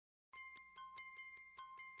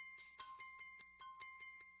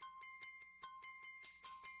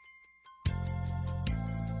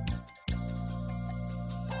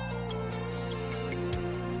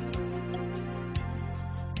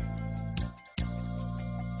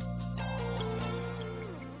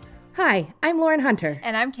Hi, I'm Lauren Hunter,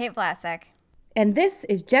 And I'm Kate Vlasic. and this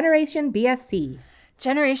is Generation BSC.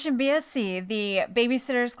 Generation BSC, the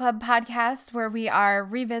Babysitters Club podcast, where we are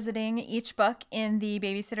revisiting each book in the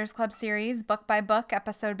Babysitters Club series, book by book,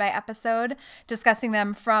 episode by episode, discussing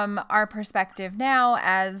them from our perspective now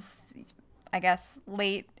as, I guess,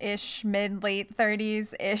 late-ish, mid-late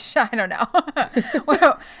 30s-ish, I don't know.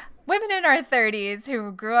 Well, women in our 30s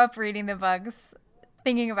who grew up reading the books,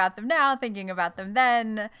 thinking about them now, thinking about them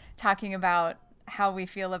then, talking about how we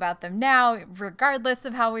feel about them now, regardless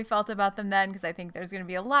of how we felt about them then, because I think there's going to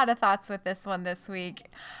be a lot of thoughts with this one this week.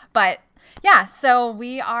 But yeah, so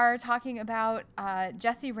we are talking about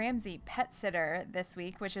Jessie Ramsey, Pet Sitter, this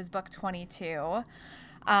week, which is book 22.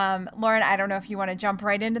 Lauren, I don't know if you want to jump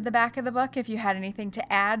right into the back of the book, if you had anything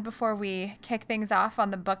to add before we kick things off on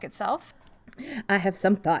the book itself. I have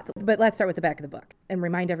some thoughts, but let's start with the back of the book and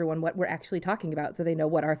remind everyone what we're actually talking about so they know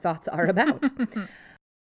what our thoughts are about.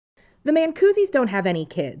 The Mancuzis don't have any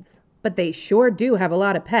kids, but they sure do have a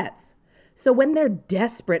lot of pets. So when they're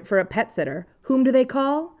desperate for a pet sitter, whom do they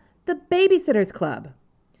call? The Babysitters Club.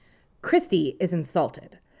 Christy is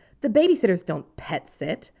insulted. The babysitters don't pet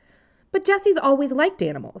sit. But Jessie's always liked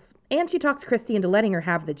animals, and she talks Christy into letting her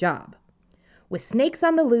have the job. With snakes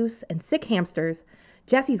on the loose and sick hamsters,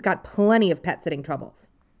 Jessie's got plenty of pet sitting troubles.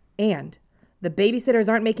 And the babysitters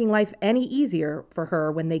aren't making life any easier for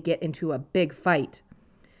her when they get into a big fight.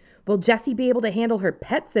 Will Jessie be able to handle her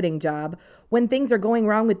pet sitting job when things are going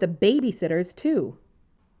wrong with the babysitters too?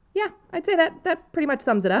 Yeah, I'd say that pretty much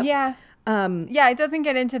sums it up. Yeah. It doesn't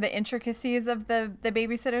get into the intricacies of the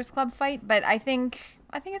Babysitters Club fight, but I think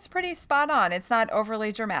it's pretty spot on. It's not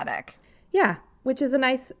overly dramatic. Yeah, which is a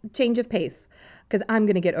nice change of pace, because I'm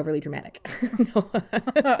going to get overly dramatic. No.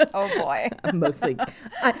 Oh boy. I'm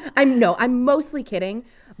mostly kidding,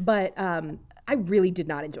 but I really did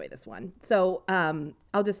not enjoy this one. So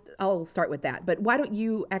I'll start with that. But why don't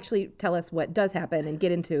you actually tell us what does happen and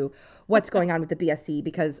get into what's going on with the BSC?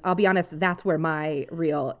 Because I'll be honest, that's where my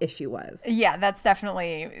real issue was. Yeah, that's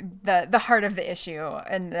definitely the heart of the issue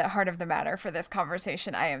and the heart of the matter for this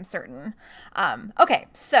conversation, I am certain. Okay,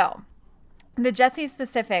 so the Jessie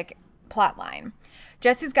specific plot line.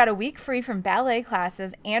 Jessie's got a week free from ballet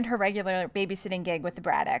classes and her regular babysitting gig with the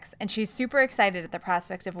Braddocks, and she's super excited at the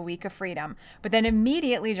prospect of a week of freedom, but then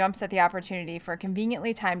immediately jumps at the opportunity for a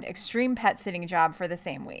conveniently timed extreme pet sitting job for the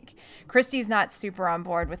same week. Christy's not super on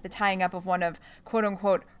board with the tying up of one of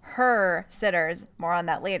quote-unquote her sitters, more on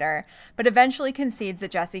that later, but eventually concedes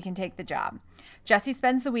that Jessie can take the job. Jessie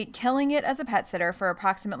spends the week killing it as a pet sitter for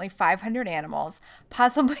approximately 500 animals,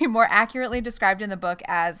 possibly more accurately described in the book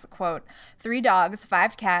as, quote, 3 dogs,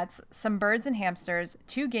 5 cats, some birds and hamsters,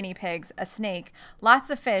 2 guinea pigs, a snake, lots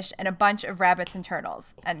of fish, and a bunch of rabbits and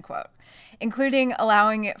turtles, end quote, including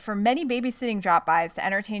allowing for many babysitting drop-bys to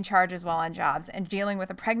entertain charges while on jobs and dealing with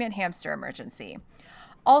a pregnant hamster emergency.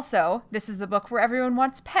 Also, this is the book where everyone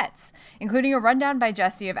wants pets, including a rundown by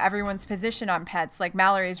Jessie of everyone's position on pets, like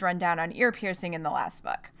Mallory's rundown on ear piercing in the last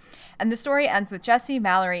book. And the story ends with Jessie,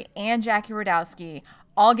 Mallory, and Jackie Rodowsky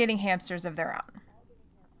all getting hamsters of their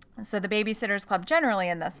own. So the Babysitters Club generally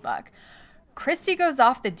in this book. Christy goes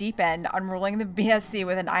off the deep end on ruling the BSC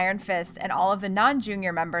with an iron fist, and all of the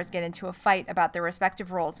non-junior members get into a fight about their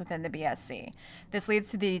respective roles within the BSC. This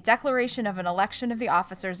leads to the declaration of an election of the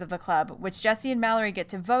officers of the club, which Jessie and Mallory get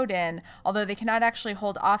to vote in, although they cannot actually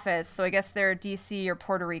hold office, so I guess they're DC or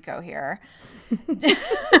Puerto Rico here.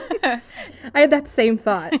 I had that same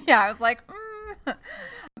thought. Yeah, I was like,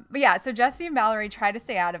 But yeah, so Jessie and Mallory try to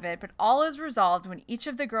stay out of it, but all is resolved when each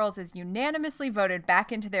of the girls is unanimously voted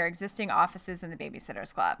back into their existing offices in the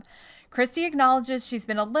Babysitters Club. Christy acknowledges she's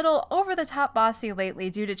been a little over-the-top bossy lately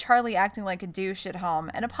due to Charlie acting like a douche at home,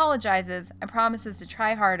 and apologizes and promises to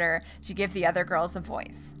try harder to give the other girls a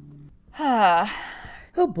voice. Oh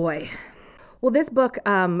boy. Well, this book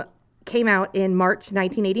came out in March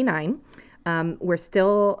 1989. We're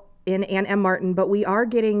still in Anne M. Martin, but we are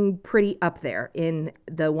getting pretty up there in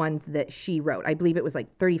the ones that she wrote. I believe it was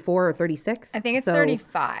like 34 or 36. I think it's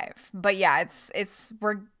 35. But yeah,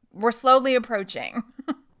 we're slowly approaching.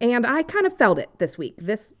 And I kind of felt it this week.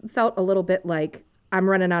 This felt a little bit like I'm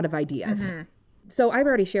running out of ideas. Mm-hmm. So I've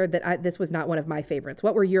already shared that this was not one of my favorites.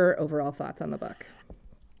 What were your overall thoughts on the book?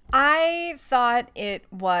 I thought it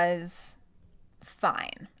was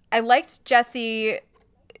fine. I liked Jessie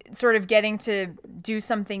sort of getting to do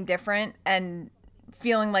something different and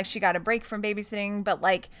feeling like she got a break from babysitting. But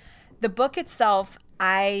like the book itself,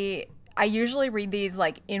 I usually read these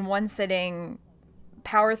like in one sitting,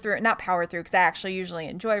 not power through, because I actually usually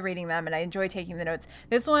enjoy reading them and I enjoy taking the notes.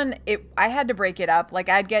 This one, I had to break it up. Like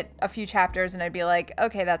I'd get a few chapters and I'd be like,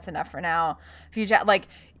 okay, that's enough for now.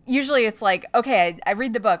 usually it's like, okay, I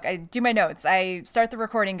read the book, I do my notes, I start the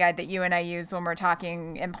recording guide that you and I use when we're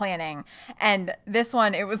talking and planning. And this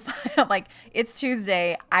one, it was like, it's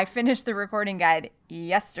Tuesday. I finished the recording guide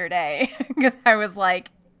yesterday because I was like,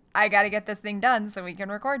 I got to get this thing done so we can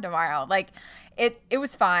record tomorrow. Like, it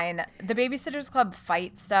was fine. The Babysitters Club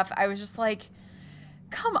fight stuff, I was just like,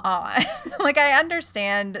 come on. Like, I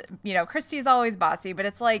understand, Christy's always bossy, but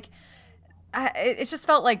it's like, it just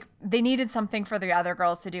felt like they needed something for the other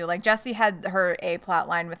girls to do. Like, Jessie had her A plot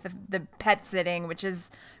line with the pet sitting, which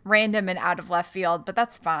is random and out of left field, but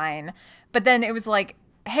that's fine. But then it was like,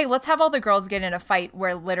 hey, let's have all the girls get in a fight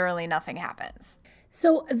where literally nothing happens.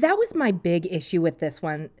 So that was my big issue with this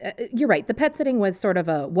one. You're right. The pet sitting was sort of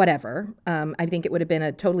a whatever. I think it would have been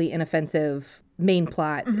a totally inoffensive main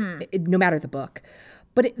plot, no matter the book.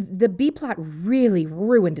 But the B plot really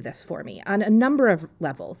ruined this for me on a number of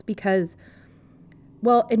levels because,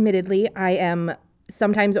 well, admittedly, I am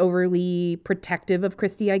sometimes overly protective of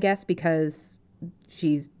Christy, I guess, because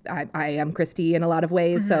I am Christy in a lot of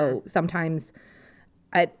ways. So sometimes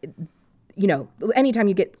anytime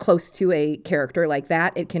you get close to a character like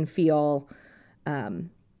that, it can feel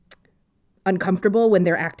uncomfortable when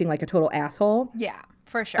they're acting like a total asshole. Yeah,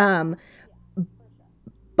 for sure.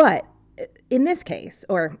 But in this case,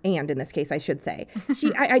 in this case, I should say,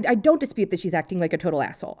 I don't dispute that she's acting like a total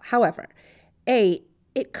asshole. However,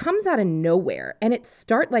 it comes out of nowhere, and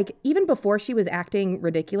even before she was acting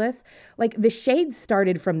ridiculous, like the shade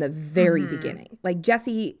started from the very beginning. Like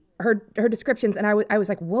Jessie, her descriptions, and I was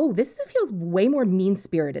like, whoa, this feels way more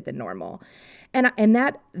mean-spirited than normal. And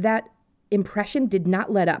that impression did not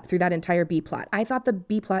let up through that entire B plot. I thought the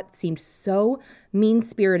B plot seemed so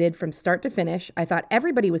mean-spirited from start to finish. I thought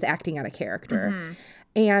everybody was acting out of character.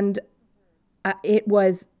 And it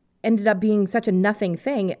ended up being such a nothing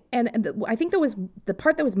thing. And I think the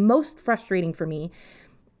part that was most frustrating for me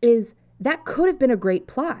is that could have been a great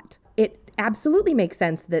plot. It absolutely makes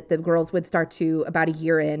sense that the girls would start to, about a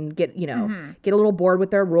year in, get a little bored with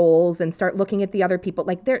their roles and start looking at the other people.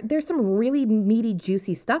 Like there's some really meaty,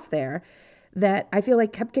 juicy stuff there that I feel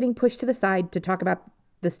like kept getting pushed to the side to talk about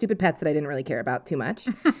the stupid pets that I didn't really care about too much.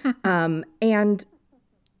 And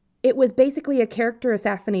it was basically a character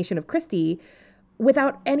assassination of Christy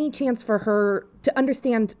without any chance for her to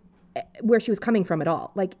understand where she was coming from at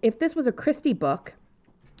all. Like, if this was a Christy book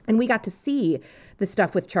and we got to see the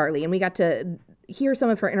stuff with Charlie and we got to hear some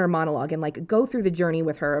of her inner monologue and like go through the journey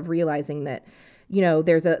with her of realizing that,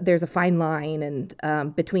 there's a fine line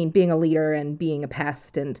and between being a leader and being a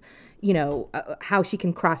pest and, how she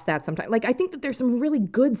can cross that sometimes. Like, I think that there's some really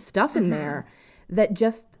good stuff in there that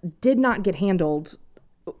just did not get handled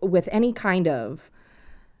with any kind of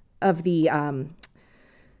the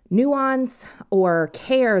nuance or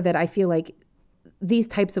care that I feel like these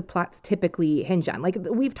types of plots typically hinge on. Like,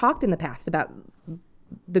 we've talked in the past about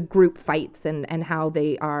the group fights and how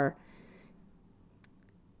they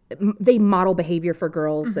model behavior for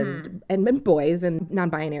girls and boys and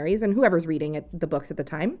non-binaries and whoever's reading the books at the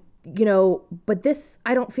time, but this,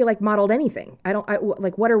 I don't feel like modeled anything.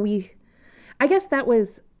 What are we, I guess that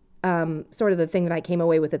was sort of the thing that I came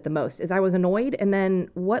away with it the most is I was annoyed. And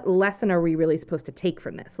then what lesson are we really supposed to take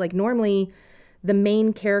from this? Like, normally the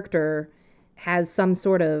main character has some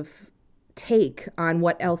sort of take on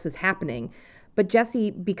what else is happening. But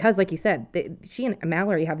Jessie, because like you said, she and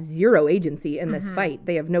Mallory have zero agency in this fight.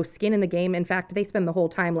 They have no skin in the game. In fact, they spend the whole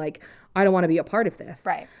time like, I don't want to be a part of this.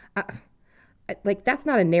 Right. Like, that's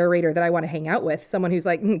not a narrator that I want to hang out with. Someone who's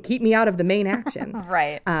like, keep me out of the main action.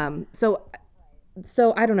 Right.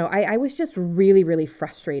 So I don't know. I was just really, really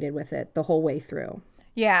frustrated with it the whole way through.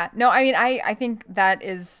 Yeah. No, I mean, I think that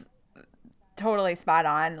is totally spot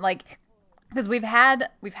on. Like, because we've had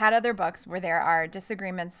other books where there are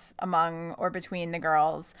disagreements among or between the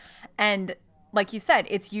girls, and like you said,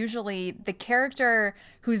 it's usually the character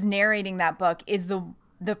who's narrating that book is the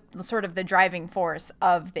sort of the driving force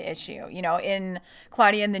of the issue. In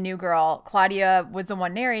Claudia and the New Girl, Claudia was the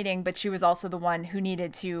one narrating, but she was also the one who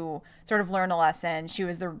needed to sort of learn a lesson. She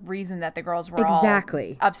was the reason that the girls were all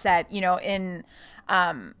upset. In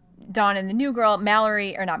Dawn and the New Girl,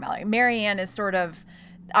 Marianne is sort of,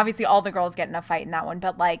 obviously all the girls get in a fight in that one,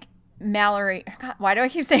 but like Mallory, God, why do I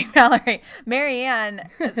keep saying Mallory? Marianne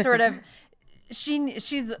sort of,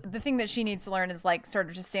 she's the thing that she needs to learn is like sort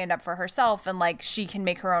of to stand up for herself and like she can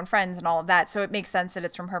make her own friends and all of that. So it makes sense that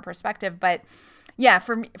it's from her perspective. But yeah,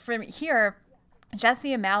 from here,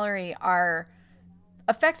 Jessie and Mallory are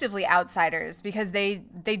effectively outsiders because they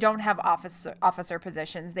don't have officer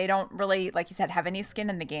positions. They don't really, like you said, have any skin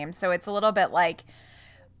in the game. So it's a little bit like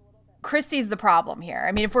Christy's the problem here.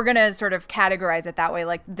 I mean, if we're going to sort of categorize it that way,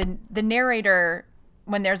 like the narrator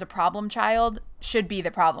when there's a problem child, should be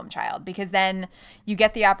the problem child, because then you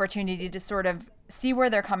get the opportunity to sort of see where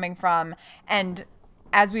they're coming from. And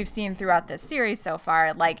as we've seen throughout this series so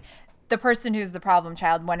far, like, the person who's the problem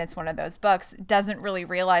child when it's one of those books doesn't really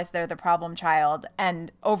realize they're the problem child.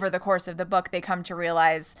 And over the course of the book, they come to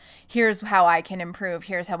realize, here's how I can improve.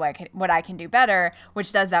 Here's what I can do better,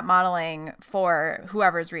 which does that modeling for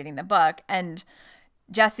whoever's reading the book. And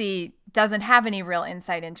Jessie doesn't have any real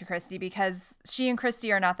insight into Christy because she and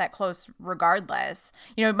Christy are not that close regardless.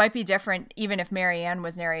 You know, it might be different even if Marianne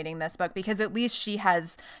was narrating this book, because at least she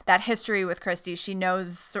has that history with Christy. She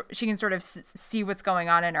knows, she can sort of see what's going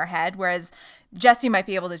on in her head, whereas Jessie might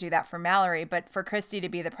be able to do that for Mallory. But for Christy to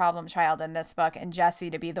be the problem child in this book and Jessie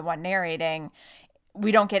to be the one narrating,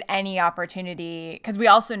 we don't get any opportunity, because we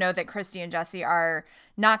also know that Christy and Jessie are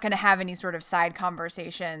not going to have any sort of side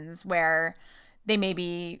conversations where they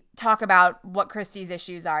maybe talk about what Christy's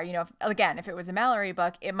issues are. You know, if it was a Mallory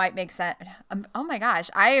book, it might make sense. Oh my gosh,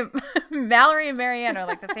 Mallory and Marianne are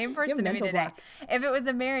like the same person to me today. Block. If it was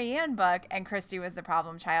a Marianne book and Christy was the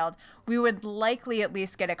problem child, we would likely at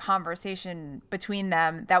least get a conversation between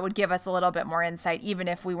them that would give us a little bit more insight, even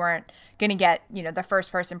if we weren't going to get, you know, the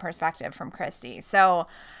first person perspective from Christy. So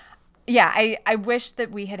yeah, I wish that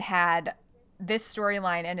we had this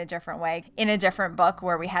storyline in a different way, in a different book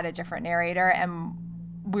where we had a different narrator and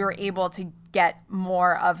we were able to get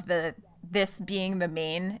more of this being the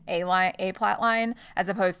main A plot line as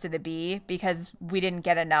opposed to the B, because we didn't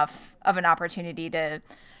get enough of an opportunity to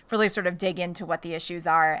really sort of dig into what the issues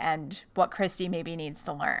are and what Christy maybe needs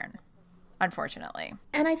to learn, unfortunately.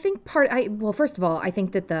 And I think first of all, I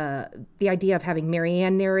think that the idea of having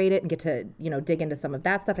Marianne narrate it and get to, you know, dig into some of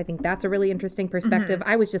that stuff, I think that's a really interesting perspective. Mm-hmm.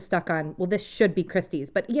 I was just stuck on, well, this should be Christy's.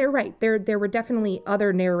 But you're right. There were definitely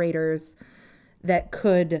other narrators that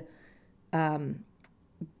could, I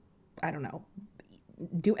don't know,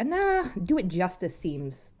 do it justice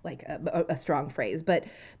seems like a strong phrase, but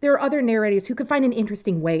there are other narrators who could find an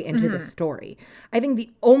interesting way into the story. I think the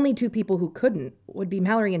only two people who couldn't would be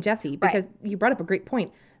Mallory and Jessie, because you brought up a great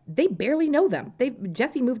point. They barely know them.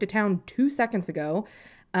 Jessie moved to town 2 seconds ago.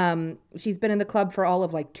 She's been in the club for all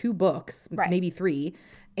of like 2 books, maybe 3.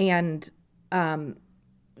 And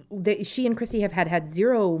she and Christy have had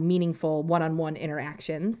 0 meaningful one-on-one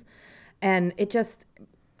interactions. And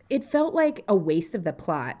it felt like a waste of the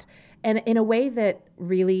plot, and in a way that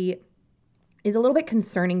really is a little bit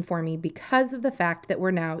concerning for me because of the fact that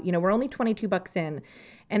we're now, you know, we're only 22 books in,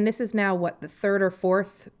 and this is now the 3rd or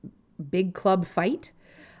 4th big club fight.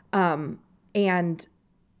 And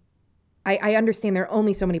I understand there are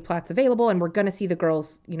only so many plots available, and we're going to see the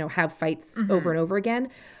girls, you know, have fights over and over again.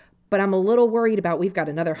 But I'm a little worried about, we've got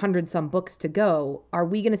another 100-some books to go. Are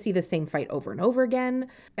we going to see the same fight over and over again?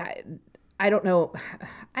 I don't know.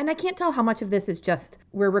 And I can't tell how much of this is just,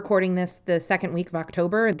 we're recording this the second week of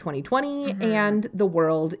October in 2020, and the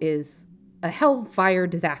world is a hellfire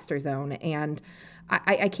disaster zone. And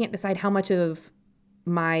I can't decide how much of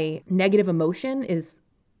my negative emotion is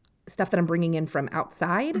stuff that I'm bringing in from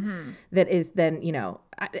outside that is then, you know,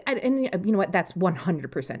 and you know what, that's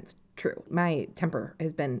 100% true. My temper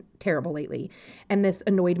has been terrible lately, and this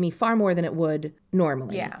annoyed me far more than it would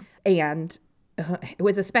normally. Yeah. And it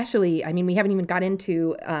was especially, I mean, we haven't even got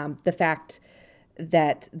into the fact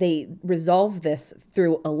that they resolve this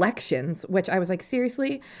through elections, which I was like,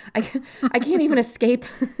 seriously? I can't even escape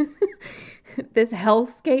this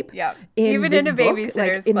hellscape. Yeah. Even in a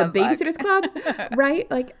babysitter's club. In the babysitter's club, right?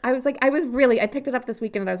 Like, I picked it up this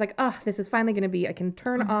weekend and I was like, oh, this is finally going to be, I can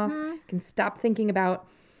turn off, can stop thinking about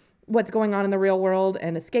what's going on in the real world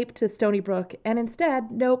and escape to Stony Brook. And instead,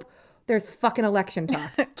 nope. There's fucking election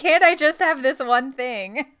talk. Can't I just have this one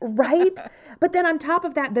thing? Right? But then on top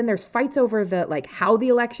of that, then there's fights over how the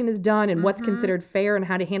election is done and what's considered fair and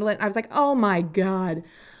how to handle it. And I was like, oh my God,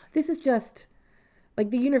 this is just like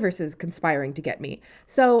the universe is conspiring to get me.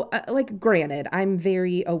 So granted, I'm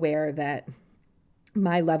very aware that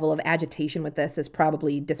my level of agitation with this is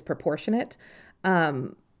probably disproportionate.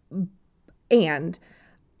 And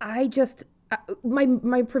I just...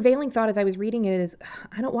 My prevailing thought as I was reading it is,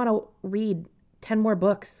 I don't want to read 10 more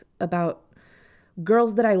books about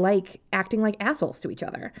girls that I like acting like assholes to each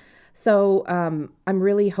other. So I'm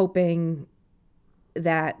really hoping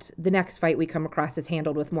that the next fight we come across is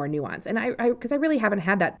handled with more nuance. And because I really haven't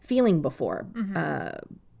had that feeling before.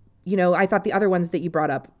 You know, I thought the other ones that you brought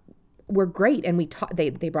up were great, and they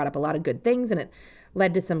brought up a lot of good things, and it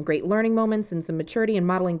led to some great learning moments and some maturity and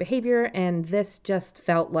modeling behavior. And this just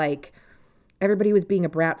felt like everybody was being a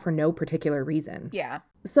brat for no particular reason. Yeah.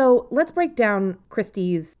 So let's break down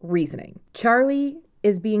Christy's reasoning. Charlie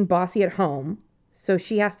is being bossy at home, so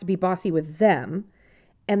she has to be bossy with them.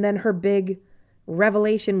 And then her big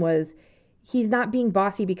revelation was he's not being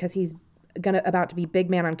bossy because he's about to be big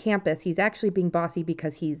man on campus. He's actually being bossy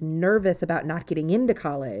because he's nervous about not getting into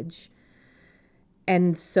college.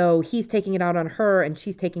 And so he's taking it out on her and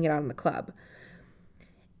she's taking it out on the club.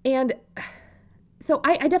 And so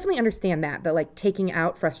I definitely understand that like taking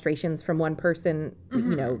out frustrations from one person,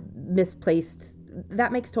 you know, misplaced,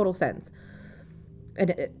 that makes total sense.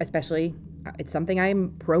 And especially, it's something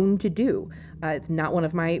I'm prone to do. It's not one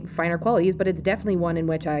of my finer qualities, but it's definitely one in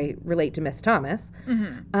which I relate to Miss Thomas.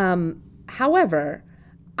 However,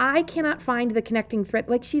 I cannot find the connecting thread.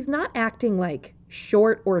 Like, she's not acting like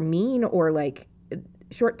short or mean or like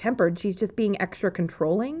short-tempered. She's just being extra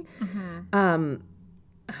controlling.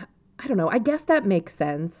 I don't know. I guess that makes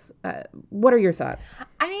sense. What are your thoughts?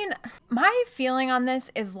 I mean, my feeling on this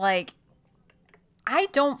is like, I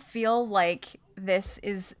don't feel like this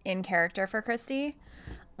is in character for Christy.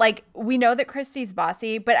 Like, we know that Christy's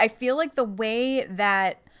bossy, but I feel like the way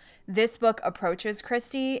that this book approaches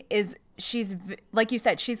Christy is she's, like you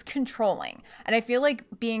said, she's controlling. And I feel like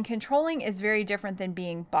being controlling is very different than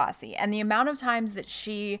being bossy. And the amount of times that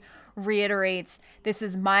she reiterates, this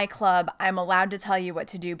is my club, I'm allowed to tell you what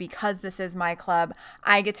to do because this is my club,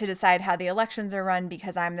 I get to decide how the elections are run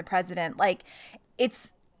because I'm the president. Like,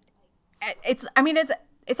 it's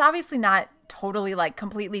obviously not totally like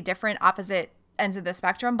completely different opposite ends of the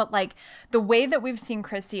spectrum, but like the way that we've seen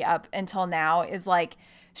Christy up until now is like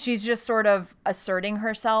she's just sort of asserting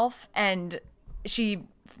herself, and she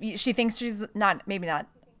thinks she's not, maybe not,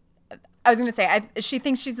 I was going to say, she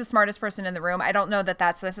thinks she's the smartest person in the room. I don't know that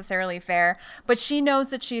that's necessarily fair, but she knows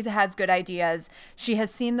that she has good ideas. She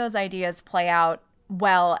has seen those ideas play out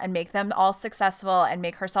well and make them all successful and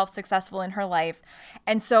make herself successful in her life.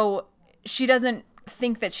 And so she doesn't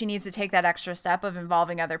think that she needs to take that extra step of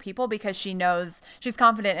involving other people because she knows, she's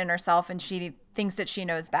confident in herself and she thinks that she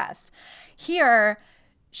knows best. Here,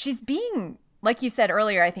 she's being, like you said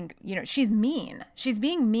earlier, I think, you know, she's mean. She's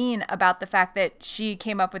being mean about the fact that she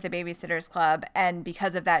came up with the Babysitters Club, and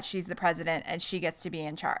because of that, she's the president and she gets to be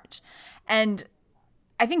in charge. And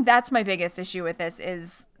I think that's my biggest issue with this,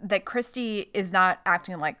 is that Christy is not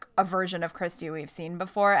acting like a version of Christy we've seen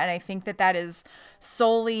before. And I think that that is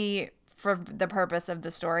solely for the purpose of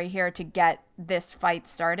the story here, to get this fight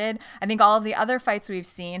started. I think all of the other fights we've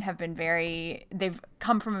seen have been they've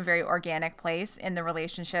come from a very organic place in the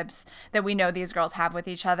relationships that we know these girls have with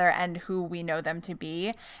each other and who we know them to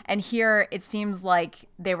be. And here it seems like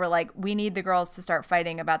they were like, we need the girls to start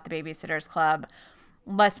fighting about the Babysitters Club.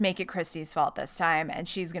 Let's make it Christy's fault this time, and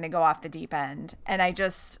she's going to go off the deep end. And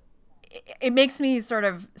it makes me sort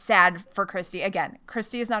of sad for Christy. Again,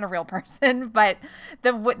 Christy is not a real person, but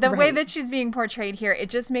the way that she's being portrayed here, it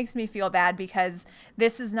just makes me feel bad, because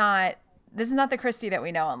this is not the Christy that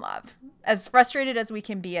we know and love. As frustrated as we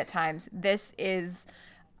can be at times, this is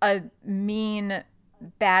a mean,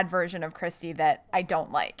 bad version of Christy that I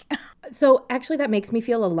don't like. So actually that makes me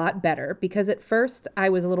feel a lot better, because at first I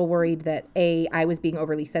was a little worried that I was being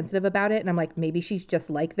overly sensitive about it, and I'm like, maybe she's just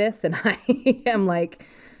like this and I am like,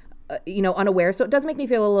 unaware. So it does make me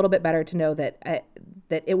feel a little bit better to know that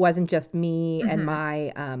it wasn't just me and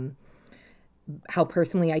my how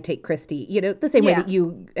personally I take Christy, the same way that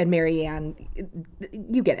you and Marianne,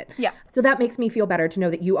 you get it. Yeah. So that makes me feel better to know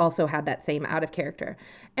that you also had that same out of character.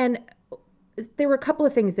 And there were a couple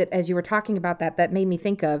of things that, as you were talking about that made me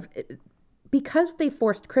think of, because they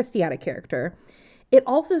forced Christy out of character, it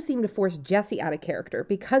also seemed to force Jessie out of character,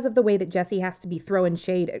 because of the way that Jessie has to be throwing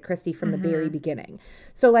shade at Christy from the very beginning.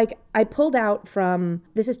 So I pulled out from,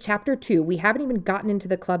 this is chapter 2. We haven't even gotten into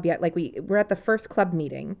the club yet. We're at the first club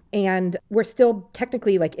meeting, and we're still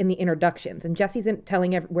technically in the introductions, and Jessie's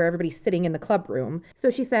telling where everybody's sitting in the club room. So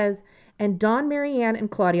she says, and Dawn, Marianne, and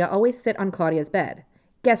Claudia always sit on Claudia's bed.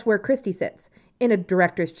 Guess where Christy sits? In a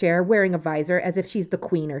director's chair, wearing a visor, as if she's the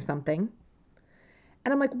queen or something.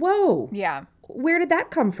 And I'm like, whoa. Yeah. Where did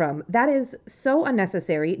that come from? That is so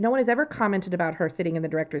unnecessary. No one has ever commented about her sitting in the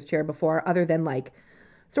director's chair before, other than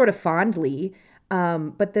sort of fondly.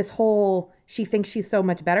 But this whole she thinks she's so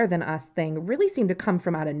much better than us thing really seemed to come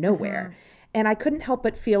from out of nowhere. And I couldn't help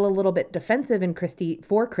but feel a little bit defensive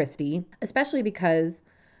for Christy, especially because,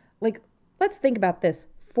 let's think about this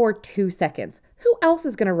for 2 seconds. Who else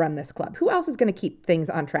is going to run this club? Who else is going to keep things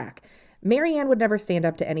on track? Marianne would never stand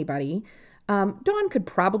up to anybody. Dawn could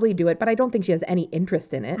probably do it, but I don't think she has any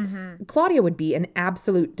interest in it. Claudia would be an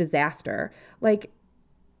absolute disaster.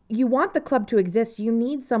 You want the club to exist, you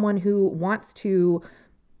need someone who wants to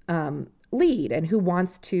lead and who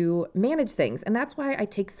wants to manage things. And that's why I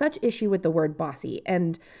take such issue with the word bossy.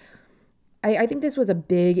 And I think this was a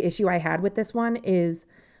big issue I had with this one, is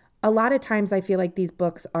A lot of times I feel like these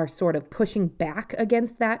books are sort of pushing back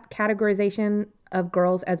against that categorization of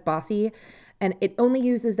girls as bossy. And it only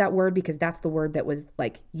uses that word because that's the word that was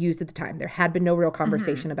like used at the time. There had been no real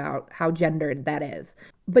conversation about how gendered that is.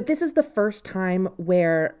 But this is the first time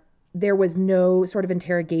where there was no sort of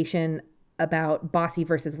interrogation about bossy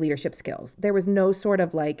versus leadership skills. There was no sort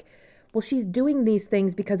of like, well, she's doing these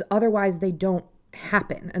things because otherwise they don't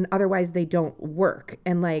happen and otherwise they don't work.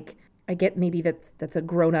 And like, I get maybe that's a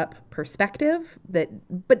grown-up perspective,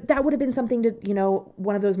 but that would have been something to, you know,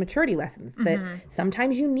 one of those maturity lessons that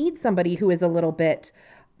sometimes you need somebody who is a little bit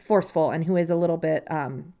forceful and who is a little bit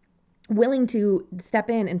willing to step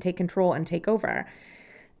in and take control and take over.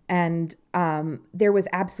 And there was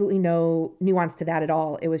absolutely no nuance to that at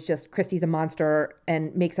all. It was just Christy's a monster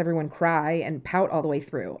and makes everyone cry and pout all the way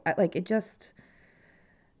through. Like it just...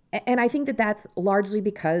 And I think that that's largely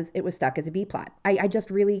because it was stuck as a B plot. I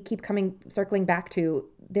just really keep circling back to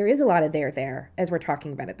there is a lot of there as we're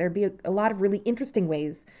talking about it. There'd be a lot of really interesting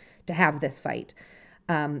ways to have this fight,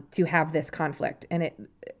 to have this conflict. And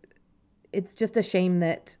it's just a shame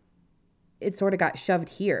that it sort of got shoved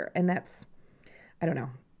here. And that's, I don't know,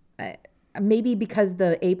 maybe because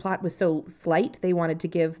the A plot was so slight, they wanted to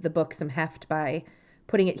give the book some heft by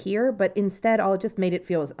putting it here, but instead all it just made it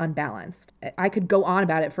feel as unbalanced. I could go on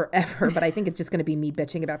about it forever, but I think it's just going to be me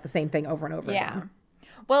bitching about the same thing over and over again.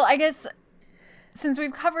 Well, I guess since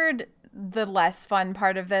we've covered the less fun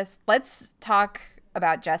part of this, let's talk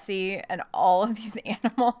about Jessie and all of these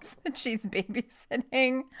animals that she's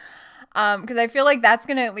babysitting. Because I feel like that's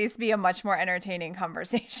going to at least be a much more entertaining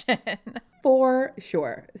conversation. For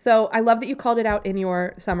sure. So I love that you called it out in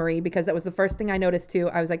your summary because that was the first thing I noticed too.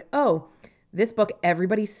 I was like, oh, this book,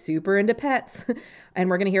 everybody's super into pets, and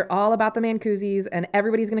we're going to hear all about the Mancuzis, and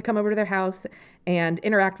everybody's going to come over to their house and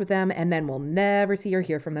interact with them, and then we'll never see or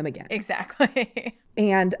hear from them again. Exactly.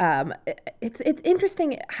 And it's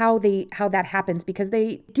interesting how that happens because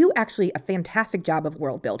they do actually a fantastic job of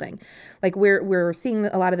world building. Like we're seeing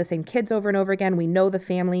a lot of the same kids over and over again. We know the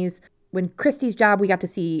families. When Christy's job, we got to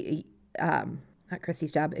see not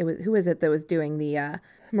Christy's job. It was who is it that was doing the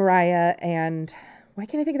Mariah and why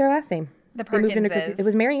can't I think of their last name? The Perkinses. It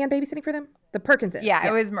was Marianne babysitting for them? The Perkinses. Yeah,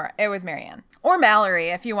 yes. It was Marianne. Or Mallory,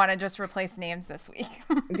 if you want to just replace names this week.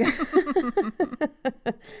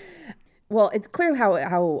 Well, it's clear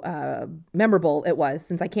how memorable it was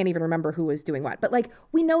since I can't even remember who was doing what. But like,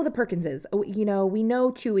 we know the Perkinses. You know, we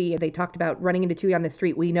know Chewy. They talked about running into Chewy on the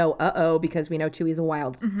street. We know, because we know Chewy's a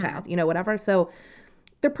wild child, you know, whatever. So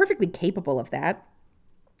they're perfectly capable of that.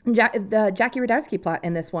 The Jackie Radowski plot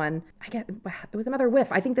in this one, it was another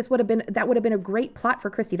whiff. I think that would have been a great plot for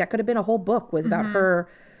Christy. That could have been a whole book was about her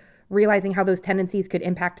realizing how those tendencies could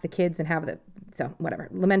impact the kids and have so whatever.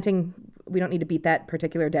 Lamenting, we don't need to beat that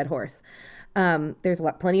particular dead horse. There's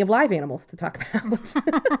plenty of live animals to talk about.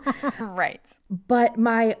 Right. But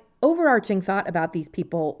my overarching thought about these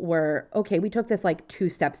people were, okay, we took this like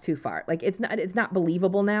 2 steps too far. Like it's not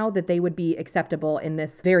believable now that they would be acceptable in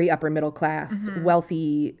this very upper middle class,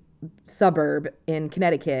 wealthy suburb in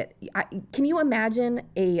Connecticut. Can you imagine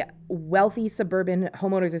a wealthy suburban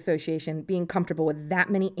homeowners association being comfortable with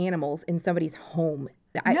that many animals in somebody's home?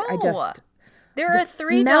 No. There are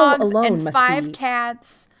 3 dogs and 5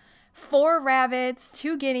 cats, 4 rabbits,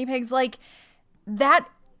 2 guinea pigs. Like that's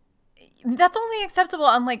only acceptable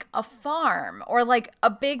on like a farm or like a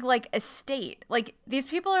big like estate. Like these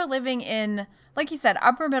people are living in, like you said,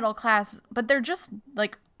 upper middle class, but they're just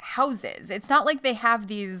like houses. It's not like they have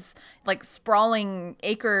these like sprawling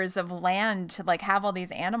acres of land to like have all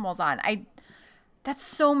these animals on. That's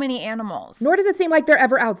so many animals. Nor does it seem like they're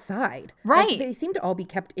ever outside. Right. Like, they seem to all be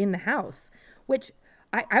kept in the house, which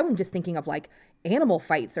I'm just thinking of like animal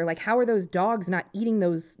fights or like how are those dogs not eating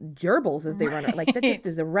those gerbils as they run? Like that just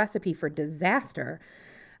is a recipe for disaster.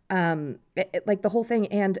 Like the whole thing.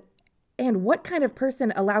 And what kind of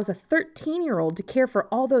person allows a 13-year-old to care for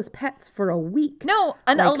all those pets for a week? No,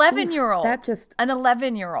 an 11-year-old. That just an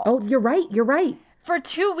 11-year-old. Oh, you're right. For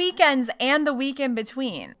 2 weekends and the week in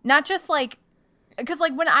between. Not just like, because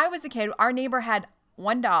like when I was a kid, our neighbor had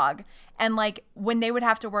 1 dog, and like when they would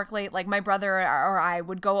have to work late, like my brother or I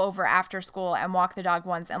would go over after school and walk the dog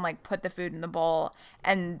once and like put the food in the bowl,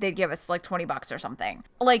 and they'd give us like $20 or something.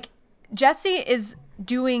 Like Jessie is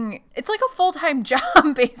doing, it's like a full-time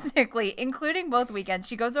job basically, including both weekends.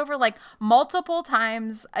 She goes over like multiple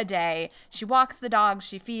times a day. She walks the dogs,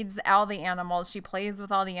 she feeds all the animals, she plays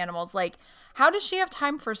with all the animals. Like, how does she have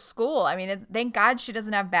time for school? I mean, thank God she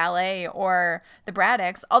doesn't have ballet or the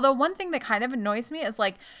Braddocks. Although one thing that kind of annoys me is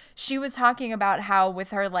like she was talking about how with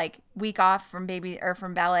her like week off from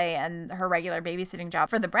ballet and her regular babysitting job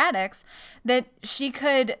for the Braddocks, that she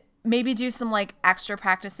could maybe do some like extra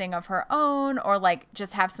practicing of her own, or like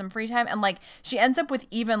just have some free time. And like she ends up with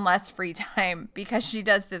even less free time because she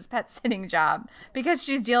does this pet sitting job because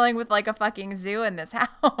she's dealing with like a fucking zoo in this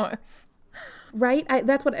house. Right?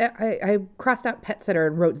 That's what I crossed out pet sitter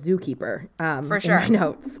and wrote zookeeper For sure. in my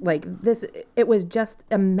notes. Like this, it was just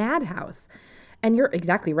a madhouse. And you're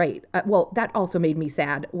exactly right. Well, that also made me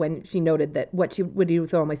sad when she noted that what she would do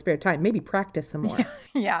with all my spare time, maybe practice some more.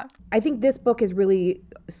 Yeah. I think this book is really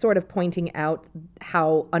sort of pointing out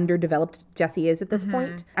how underdeveloped Jessie is at this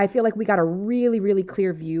point. I feel like we got a really, really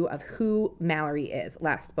clear view of who Mallory is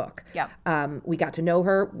last book. Yep. We got to know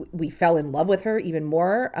her. We fell in love with her even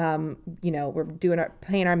more. We're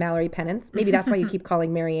paying our Mallory penance. Maybe that's why you keep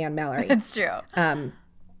calling Marianne Mallory. It's true.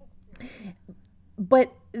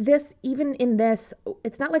 But even in this,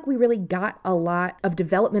 it's not like we really got a lot of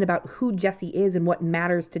development about who Jessie is and what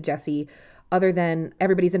matters to Jessie, other than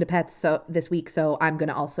everybody's into pets this week, so I'm going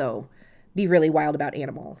to also be really wild about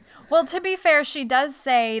animals. Well, to be fair, she does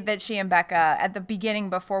say that she and Becca, at the beginning,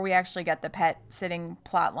 before we actually get the pet sitting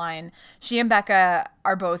plot line, she and Becca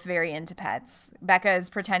are both very into pets. Becca is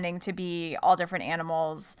pretending to be all different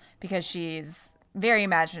animals because she's very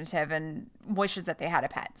imaginative and wishes that they had a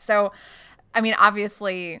pet. So, I mean,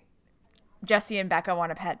 obviously, Jessie and Becca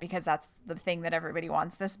want a pet because that's the thing that everybody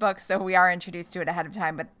wants this book. So we are introduced to it ahead of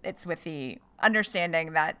time, but it's with the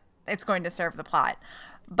understanding that it's going to serve the plot.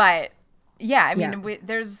 But yeah, I mean,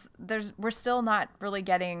 we're still not really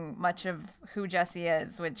getting much of who Jessie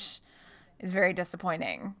is, which is very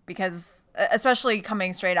disappointing because, especially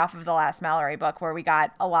coming straight off of the last Mallory book, where we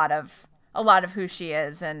got a lot of who she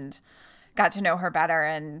is and got to know her better,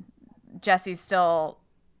 and Jessie still,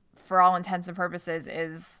 for all intents and purposes,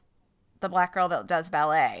 is the black girl that does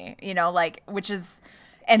ballet,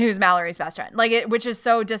 and who's Mallory's best friend. Which is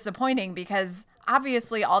so disappointing because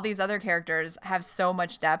obviously all these other characters have so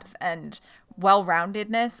much depth and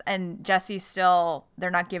well-roundedness, and Jessie still,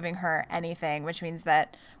 they're not giving her anything, which means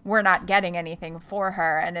that we're not getting anything for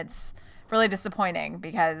her. And it's really disappointing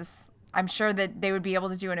because I'm sure that they would be able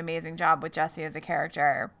to do an amazing job with Jessie as a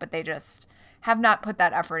character, but they just have not put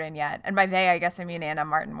that effort in yet. And by they, I guess I mean Anna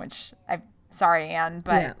Martin, which sorry, Anne,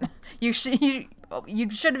 but you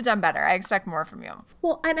should have done better. I expect more from you.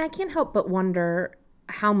 Well, and I can't help but wonder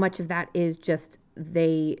how much of that is just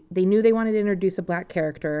they knew they wanted to introduce a black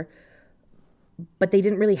character, but they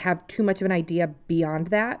didn't really have too much of an idea beyond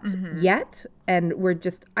that yet. And we're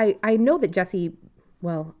just, I know that Jessie,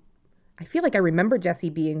 well, I feel like I remember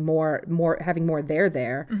Jessie being more having more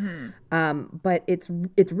there. But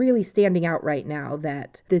it's really standing out right now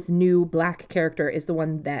that this new black character is the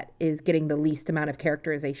one that is getting the least amount of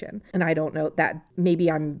characterization. And I don't know, that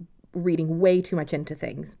maybe I'm reading way too much into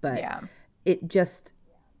things, but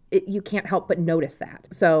you can't help but notice that.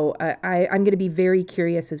 So I'm going to be very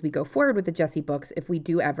curious as we go forward with the Jessie books if we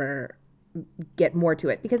do ever get more to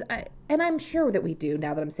it, because I'm sure that we do,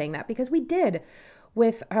 now that I'm saying that, because we did.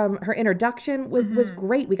 With her introduction was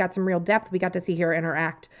great. We got some real depth. We got to see her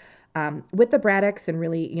interact with the Braddocks and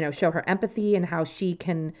really, show her empathy and how she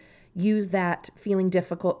can use that feeling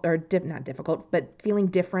difficult, or not difficult, but feeling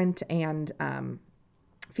different and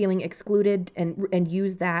feeling excluded, and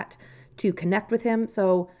use that to connect with him.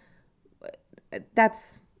 So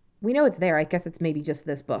we know it's there. I guess it's maybe just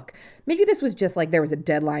this book. Maybe this was just like there was a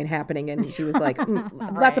deadline happening and she was like,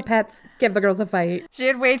 lots of pets, give the girls a fight. She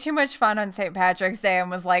had way too much fun on St. Patrick's Day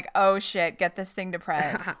and was like, oh shit, get this thing to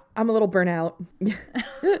press. I'm a little burnout.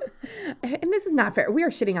 And this is not fair. We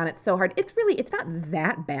are shitting on it so hard. It's not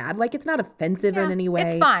that bad. Like, it's not offensive in any way.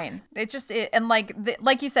 It's fine. And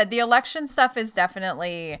like you said, the election stuff is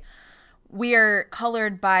definitely, we are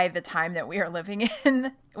colored by the time that we are living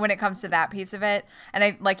in when it comes to that piece of it.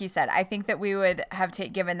 And like you said, I think that we would have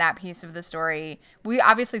given that piece of the story, we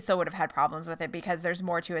obviously still would have had problems with it because there's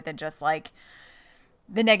more to it than just like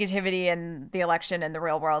the negativity and the election and the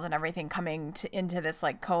real world and everything coming into this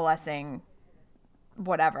like coalescing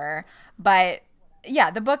whatever. But yeah,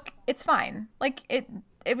 the book, it's fine. Like it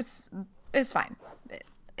was fine.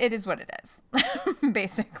 It is what it is,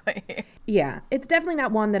 basically. Yeah, it's definitely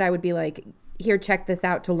not one that I would be like, here, check this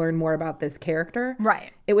out to learn more about this character.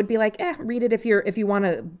 Right. It would be like, read it if you're a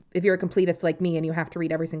completist like me and you have to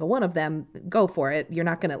read every single one of them, go for it. You're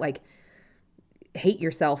not going to like hate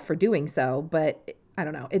yourself for doing so, but I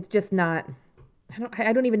don't know. It's just not,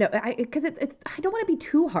 I don't even know. Because it's I don't want to be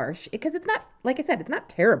too harsh because it's not, like I said, it's not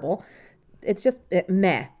terrible. It's just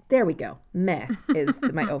meh. There we go. Meh is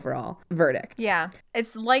my overall verdict. Yeah.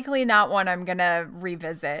 It's likely not one I'm going to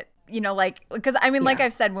revisit. Because like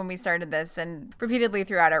I've said when we started this and repeatedly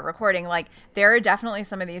throughout our recording, like there are definitely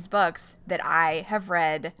some of these books that I have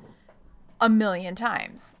read a million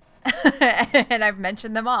times. And I've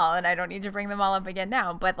mentioned them all, and I don't need to bring them all up again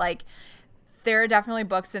now. But like, there are definitely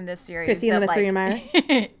books in this series. Christy and the Mystery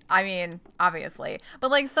Admirer. I mean, obviously,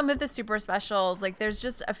 but like some of the super specials, like there's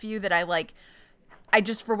just a few that I like. I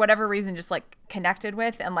just for whatever reason just like connected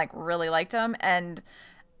with and like really liked them, and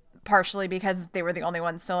partially because they were the only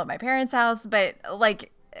ones still at my parents' house. But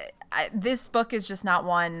like, this book is just not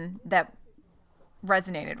one that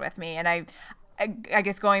resonated with me, and I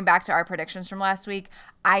guess going back to our predictions from last week,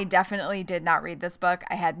 I definitely did not read this book.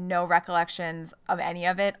 I had no recollections of any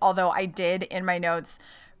of it, although I did in my notes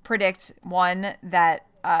predict one that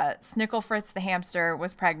Snickle Fritz the hamster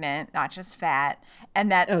was pregnant, not just fat,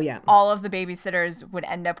 and that all of the babysitters would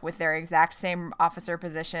end up with their exact same officer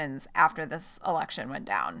positions after this election went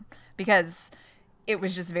down, because it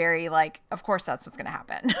was just very like, of course that's what's going to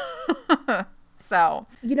happen. So,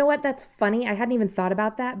 you know what? That's funny. I hadn't even thought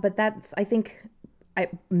about that, but I think I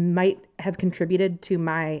might have contributed to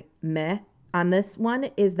my meh on this one,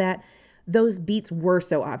 is that those beats were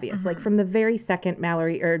so obvious. Mm-hmm. Like from the very second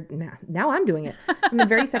Mallory, or now I'm doing it. From the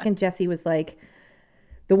very second Jessie was like,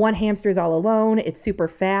 the one hamster is all alone. It's super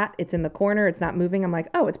fat. It's in the corner. It's not moving. I'm like,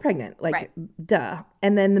 oh, it's pregnant. Like, right. Duh.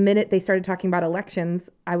 And then the minute they started talking about elections,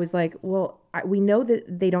 I was like, well, we know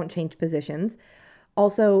that they don't change positions.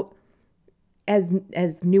 Also, as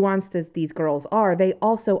nuanced as these girls are, they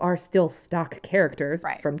also are still stock characters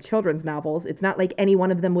from children's novels. It's not like any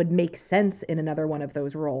one of them would make sense in another one of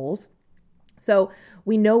those roles. So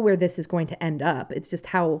we know where this is going to end up. It's just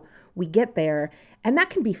how we get there. And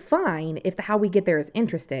that can be fine if the how we get there is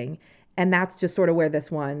interesting. And that's just sort of where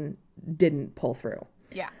this one didn't pull through.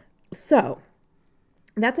 Yeah. So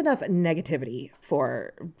that's enough negativity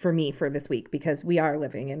for me for this week, because we are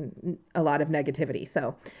living in a lot of negativity.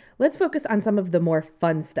 So let's focus on some of the more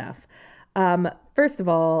fun stuff. First of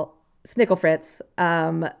all, Snickle Fritz.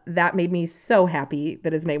 That made me so happy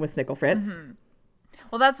that his name was Snickle Fritz. Mm-hmm.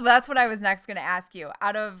 Well, that's what I was next going to ask you.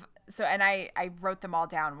 And I wrote them all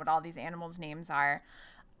down, what all these animals' names are.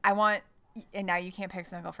 And now you can't pick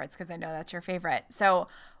Snickle Fritz because I know that's your favorite. So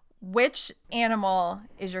which animal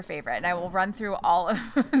is your favorite? And I will run through all of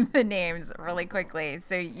the names really quickly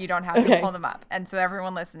so you don't have to pull them up. And so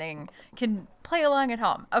everyone listening can play along at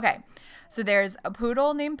home. Okay. So there's a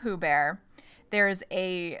poodle named Pooh Bear. There's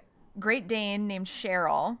a Great Dane named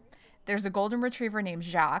Cheryl. There's a golden retriever named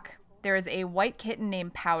Jacques. There is a white kitten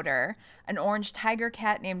named Powder, an orange tiger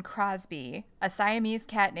cat named Crosby, a Siamese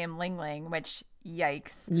cat named Ling Ling, which,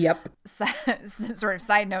 yikes. Yep. Sort of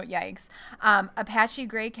side note, yikes. Apache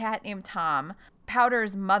gray cat named Tom,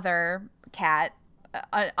 Powder's mother cat,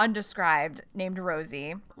 undescribed, named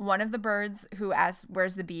Rosie. One of the birds who asks,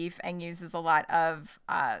 where's the beef, and uses a lot of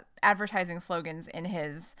advertising slogans in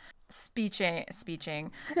his speeching.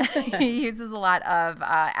 He uses a lot of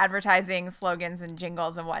advertising slogans and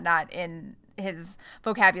jingles and whatnot in his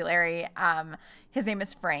vocabulary. His name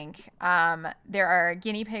is Frank. There are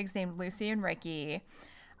guinea pigs named Lucy and Ricky,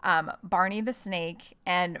 Barney the snake,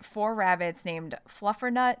 and 4 rabbits named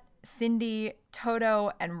Fluffernut, Cindy,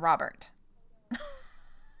 Toto, and Robert.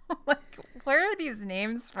 Like, where are these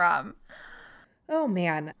names from? Oh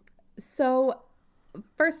man. So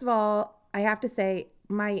first of all, I have to say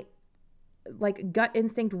my gut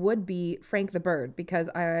instinct would be Frank the bird, because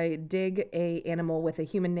I dig a animal with a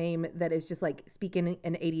human name that is just like speaking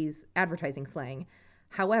in 80s advertising slang.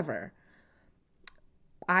 However,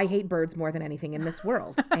 I hate birds more than anything in this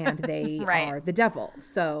world, and they are the devil.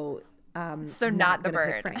 So not the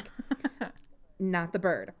bird. Frank. Not the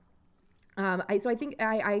bird. I think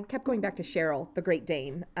I kept going back to Cheryl, the Great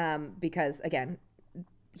Dane, because again,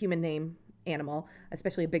 human name, animal,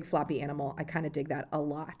 especially a big floppy animal. I kind of dig that a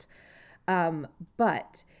lot.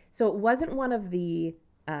 But so it wasn't one of the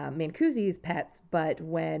Mancusi's pets, but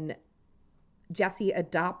when Jessie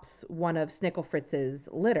adopts one of Snickle Fritz's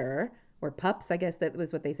litter, or pups, I guess that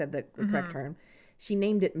was what they said the correct term, she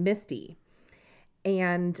named it Misty.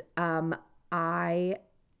 And I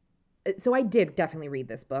did definitely read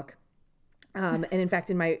this book. And in fact,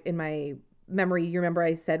 in my memory, you remember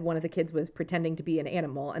I said one of the kids was pretending to be an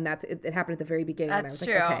animal, and it happened at the very beginning. That's and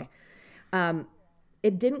I was true. Like, okay.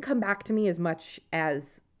 It didn't come back to me as much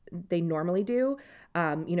as they normally do,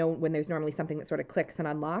 when there's normally something that sort of clicks and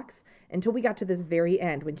unlocks, until we got to this very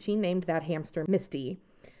end when she named that hamster Misty.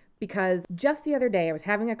 Because just the other day I was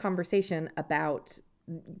having a conversation about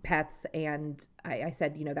pets, and I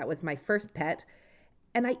said, that was my first pet.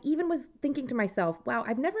 And I even was thinking to myself, wow,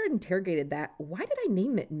 I've never interrogated that. Why did I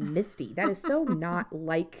name it Misty? That is so not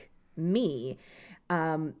like me.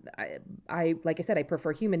 I like I said, I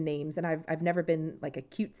prefer human names, and I've never been like a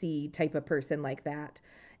cutesy type of person like that.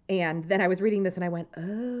 And then I was reading this and I went,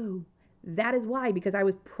 oh, that is why, because I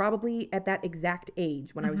was probably at that exact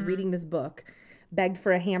age when I was reading this book, begged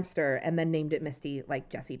for a hamster, and then named it Misty like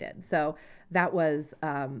Jessie did. So that was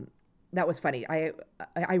funny. I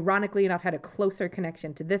ironically enough had a closer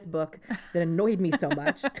connection to this book that annoyed me so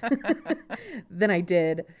much than I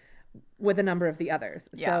did with a number of the others.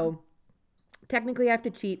 Yeah. So technically I have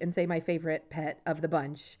to cheat and say my favorite pet of the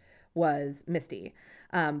bunch was Misty.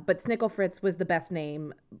 But Snickle Fritz was the best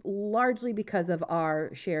name, largely because of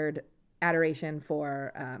our shared adoration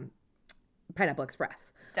for Pineapple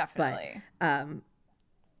Express. Definitely. But,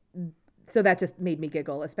 so that just made me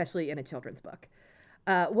giggle, especially in a children's book.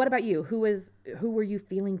 What about you? Who were you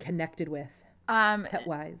feeling connected with,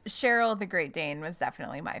 pet-wise? Cheryl the Great Dane was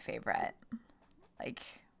definitely my favorite. Like,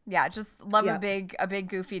 yeah, just love a big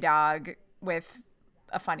goofy dog with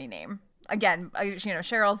a funny name. Again,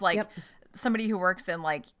 Cheryl's like somebody who works in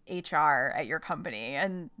like HR at your company,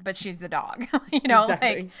 but she's the dog.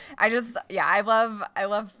 Exactly. Like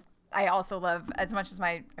I also love, as much as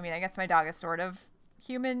I guess my dog is sort of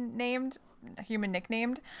human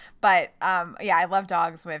nicknamed, but I love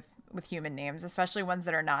dogs with human names, especially ones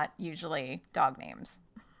that are not usually dog names.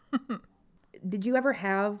 Did you ever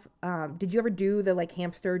do the like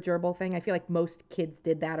hamster gerbil thing? I feel like most kids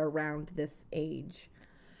did that around this age.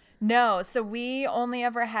 No, so we only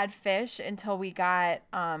ever had Fish until we got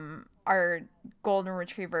our golden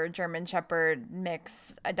retriever German Shepherd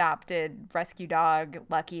mix adopted rescue dog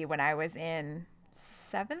Lucky when I was in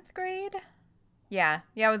 7th grade. Yeah,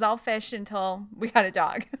 it was all Fish until we got a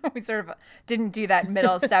dog. We sort of didn't do that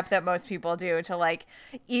middle step that most people do to like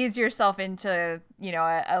ease yourself into,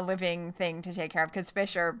 a living thing to take care of, because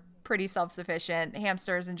fish are pretty self-sufficient.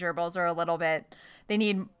 Hamsters and gerbils are a little bit, they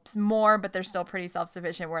need more, but they're still pretty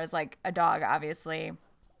self-sufficient, whereas like a dog, obviously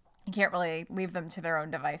you can't really leave them to their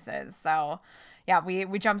own devices. So yeah,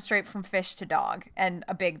 we jumped straight from Fish to dog, and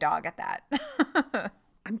a big dog at that.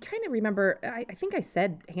 I'm trying to remember. I think I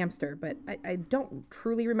said hamster, but I don't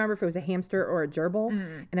truly remember if it was a hamster or a gerbil.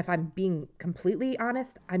 And if I'm being completely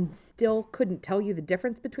honest, I'm still couldn't tell you the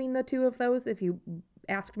difference between the two of those if you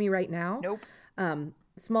asked me right now. Nope.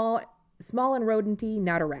 Small and rodenty,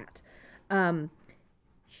 not a rat.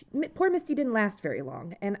 Poor Misty didn't last very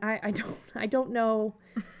long, and I don't know.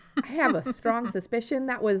 I have a strong suspicion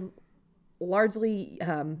that was largely,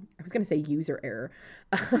 I was going to say user error.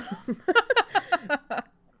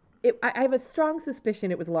 I have a strong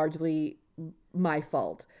suspicion it was largely my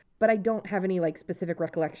fault, but I don't have any like specific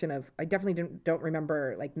recollection of. I definitely don't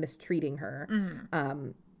remember like mistreating her.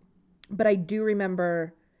 But I do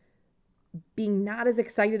remember being not as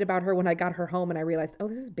excited about her when I got her home and I realized, oh,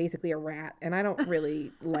 this is basically a rat, and I don't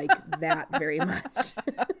really like that very much.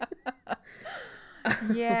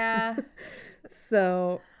 Yeah.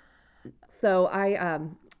 So I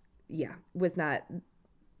was not.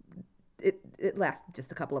 It lasted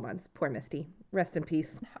just a couple of months. Poor Misty. Rest in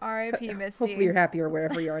peace. R.I.P. Misty. Hopefully you're happier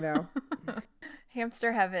wherever you are now.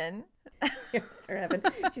 Hamster heaven. Hamster heaven.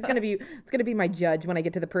 It's gonna be my judge when I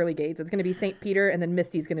get to the pearly gates. It's gonna be St. Peter, and then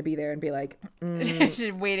Misty's gonna be there and be like,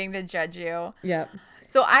 She's waiting to judge you. Yep.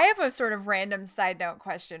 So I have a sort of random side note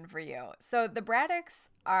question for you. So the Braddocks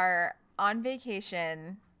are on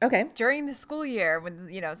vacation. Okay. During the school year,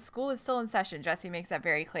 when school is still in session. Jessie makes that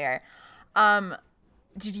very clear.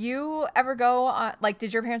 Did you ever go on, like,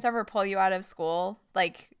 did your parents ever pull you out of school?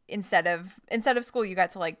 Like, instead of school, you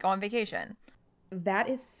got to like go on vacation? That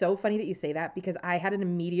is so funny that you say that, because I had an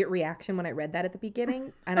immediate reaction when I read that at the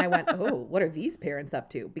beginning, and I went, oh, what are these parents up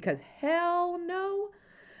to? Because hell no.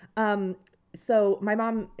 So my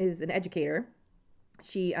mom is an educator.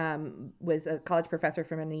 She was a college professor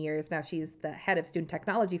for many years. Now she's the head of student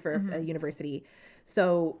technology for a university.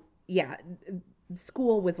 So yeah,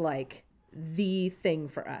 school was like the thing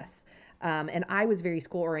for us. And I was very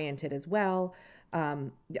school oriented as well.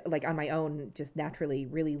 Like on my own, just naturally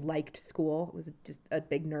really liked school. Was just a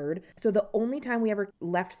big nerd. So the only time we ever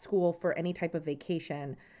left school for any type of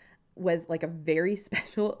vacation was like a very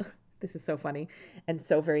special, this is so funny and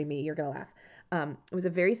so very me, you're going to laugh. It was a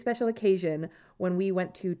very special occasion when we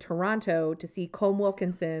went to Toronto to see Colm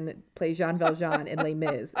Wilkinson play Jean Valjean in Les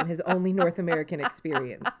Mis in his only North American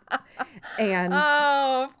experience. And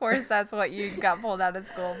oh, of course, that's what you got pulled out of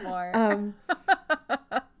school for.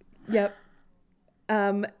 Yep.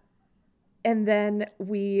 And then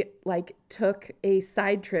we like took a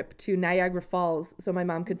side trip to Niagara Falls so my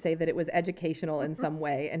mom could say that it was educational in some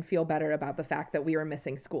way and feel better about the fact that we were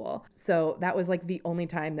missing school. So that was like the only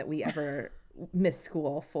time that we ever missed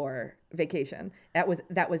school for vacation. That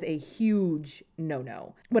was a huge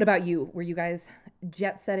no-no. What about you? Were you guys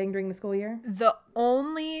jet setting during the school year? The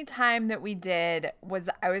only time that we did was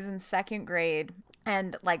I was in 2nd grade,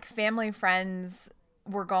 and like family friends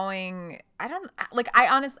were going. I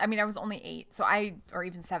was only 8, so or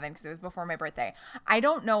even 7 because it was before my birthday. I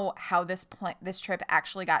don't know how this trip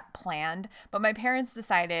actually got planned, but my parents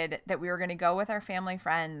decided that we were going to go with our family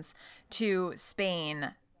friends to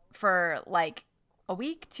Spain for like a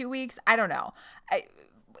week, 2 weeks. I don't know.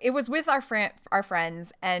 It was with our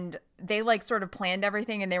friends, and they like sort of planned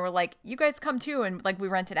everything, and they were like, you guys come too, and like we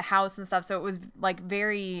rented a house and stuff, so it was like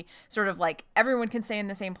very sort of like everyone can stay in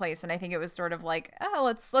the same place. And I think it was sort of like,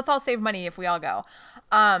 oh, let's all save money if we all go.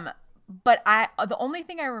 But the only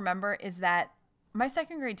thing I remember is that my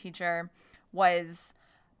second grade teacher was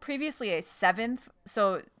previously a 7th,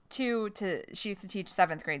 so she used to teach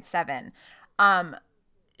 7th grade 7.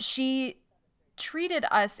 She treated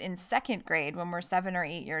us in second grade when we're 7 or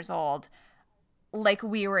 8 years old like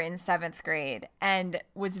we were in 7th grade, and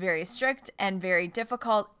was very strict and very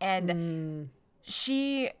difficult. And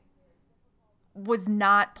she was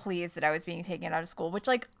not pleased that I was being taken out of school, which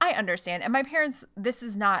like I understand. And my parents, this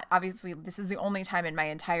is the only time in my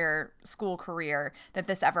entire school career that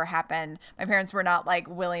this ever happened. My parents were not like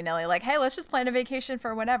willy-nilly like, hey, let's just plan a vacation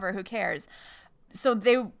for whatever, who cares? So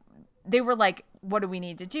they were like, what do we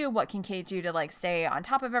need to do? What can Kate do to like stay on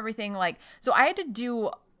top of everything? Like, so I had to do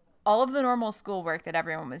all of the normal schoolwork that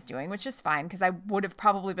everyone was doing, which is fine because I would have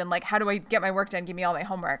probably been like, how do I get my work done? Give me all my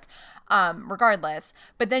homework, regardless.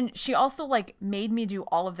 But then she also like made me do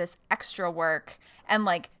all of this extra work and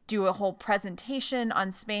like do a whole presentation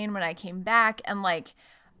on Spain when I came back, and like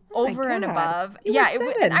over and above. You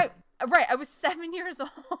were 7. I was 7 years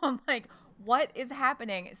old. Like, what is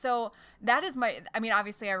happening? So that is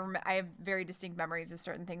obviously I have very distinct memories of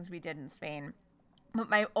certain things we did in Spain. But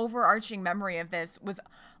my overarching memory of this was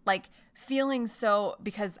like feeling so,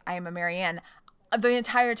 because I am a Marianne, the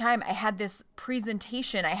entire time I had this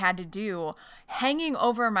presentation I had to do hanging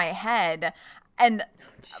over my head. And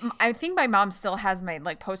I think my mom still has my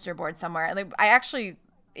like poster board somewhere. Like, I actually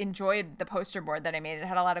enjoyed the poster board that I made. It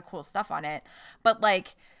had a lot of cool stuff on it. But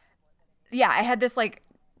like, yeah, I had this like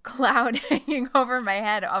cloud hanging over my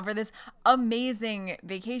head over this amazing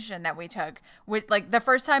vacation that we took, with like the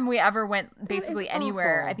first time we ever went basically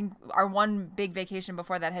anywhere. I think our one big vacation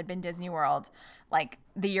before that had been Disney World, like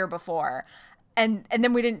the year before. And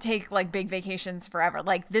then we didn't take like big vacations forever.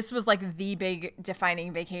 Like, this was like the big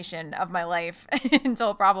defining vacation of my life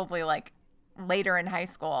until probably like later in high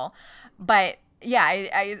school. But yeah,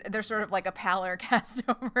 I there's sort of like a pallor cast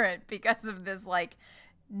over it because of this like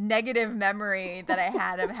negative memory that I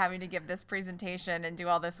had of having to give this presentation and do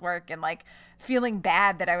all this work, and like feeling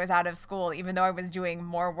bad that I was out of school, even though I was doing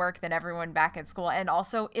more work than everyone back at school. And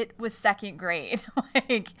also it was second grade.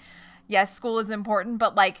 Like, yes, school is important,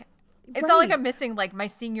 but like, it's not like I'm missing like my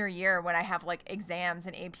senior year when I have like exams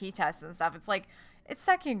and AP tests and stuff. It's like, it's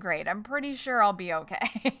second grade. I'm pretty sure I'll be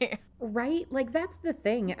okay. Right? Like, that's the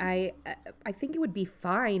thing. I think it would be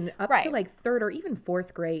fine up to like 3rd or even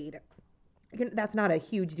 4th grade. That's not a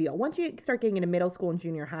huge deal. Once you start getting into middle school and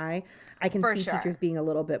junior high, I can see teachers being a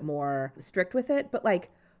little bit more strict with it. But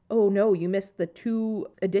like, oh no, you missed the 2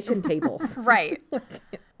 addition tables. Right.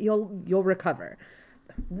 You'll recover.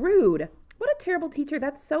 Rude. What a terrible teacher.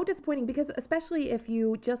 That's so disappointing, because especially if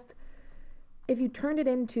you turned it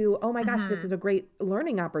into, oh my gosh, this is a great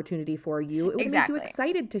learning opportunity for you, it would make you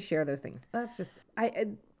excited to share those things. That's just,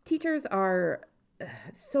 teachers are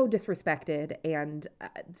so disrespected and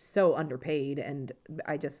so underpaid, and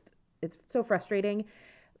it's so frustrating.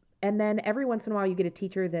 And then every once in a while you get a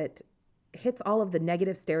teacher that hits all of the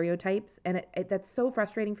negative stereotypes, and that's so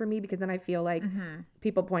frustrating for me, because then I feel like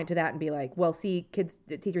people point to that and be like, well, see,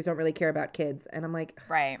 teachers don't really care about kids. And I'm like,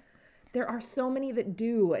 right, there are so many that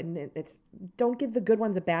do, and it's, don't give the good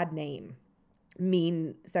ones a bad name.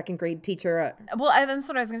 Mean second grade teacher. Well, that's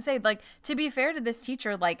what I was gonna say. Like, to be fair to this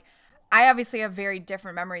teacher, like, I obviously have very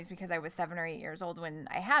different memories because I was 7 or 8 years old when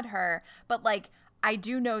I had her. But like, I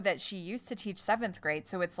do know that she used to teach 7th grade.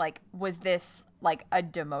 So it's like, was this like a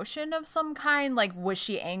demotion of some kind? Like, was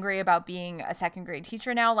she angry about being a second grade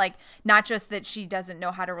teacher now? Like, not just that she doesn't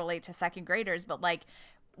know how to relate to second graders, but like,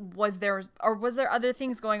 was there other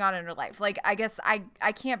things going on in her life? Like, I guess I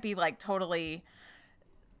can't be like totally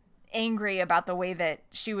angry about the way that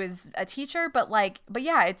she was a teacher, but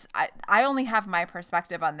yeah, it's I only have my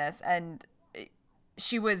perspective on this, and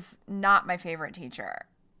she was not my favorite teacher,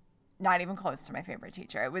 not even close to my favorite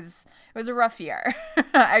teacher. It was a rough year.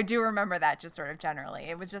 I do remember that, just sort of generally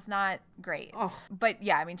it was just not great. But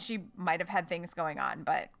yeah, I mean, she might have had things going on,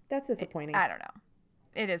 but that's disappointing. I don't know,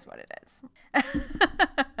 it is what it is.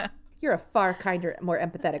 You're a far kinder, more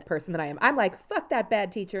empathetic person than I am. I'm like, fuck that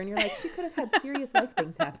bad teacher. And you're like, she could have had serious life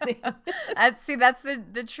things happening. That's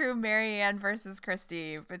the true Marianne versus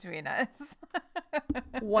Christy between us.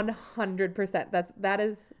 100%. That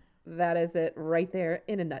is it right there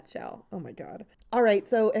in a nutshell. Oh my God. All right.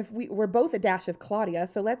 So if we're both a dash of Claudia,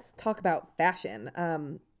 so let's talk about fashion.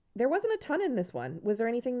 There wasn't a ton in this one. Was there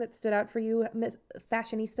anything that stood out for you, Miss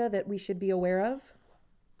Fashionista, that we should be aware of?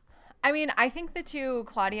 I mean, I think the two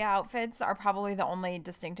Claudia outfits are probably the only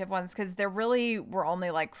distinctive ones because there really were only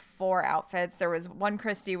like 4 outfits. There was one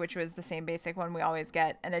Christy, which was the same basic one we always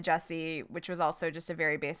get, and a Jessie, which was also just a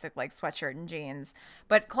very basic like sweatshirt and jeans.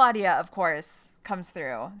 But Claudia, of course, comes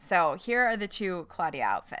through. So here are the two Claudia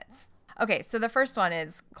outfits. Okay, so the first one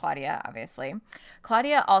is Claudia, obviously.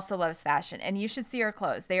 Claudia also loves fashion, and you should see her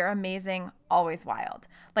clothes. They are amazing, always wild.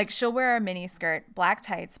 Like, she'll wear a mini skirt, black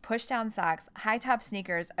tights, push-down socks, high-top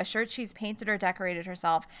sneakers, a shirt she's painted or decorated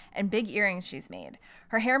herself, and big earrings she's made.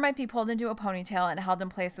 Her hair might be pulled into a ponytail and held in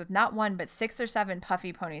place with not 1 but 6 or 7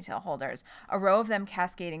 puffy ponytail holders, a row of them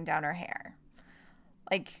cascading down her hair.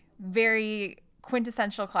 Like, very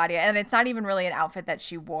quintessential Claudia, and it's not even really an outfit that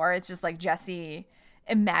she wore. It's just like Jessie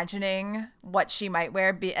imagining what she might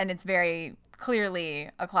wear, and it's very clearly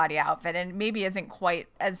a Claudia outfit, and maybe isn't quite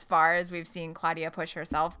as far as we've seen Claudia push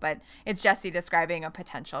herself, but it's Jessie describing a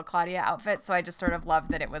potential Claudia outfit. So I just sort of love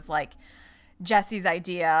that it was like Jessie's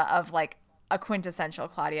idea of like a quintessential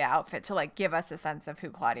Claudia outfit to like give us a sense of who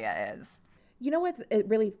Claudia is. You know what's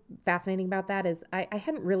really fascinating about that is I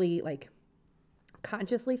hadn't really like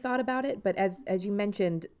consciously thought about it, but as you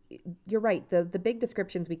mentioned, you're right. The big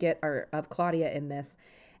descriptions we get are of Claudia in this,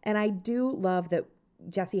 and I do love that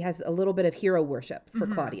Jessie has a little bit of hero worship for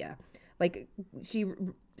Claudia. Like, she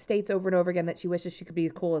states over and over again that she wishes she could be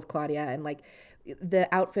as cool as Claudia, and like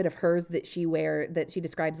the outfit of hers that she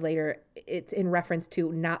describes later, it's in reference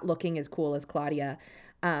to not looking as cool as Claudia.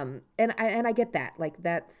 And I get that. Like,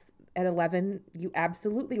 that's at 11, you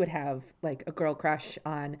absolutely would have like a girl crush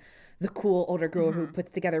on the cool older girl who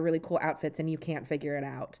puts together really cool outfits and you can't figure it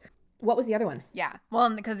out. What was the other one? Yeah.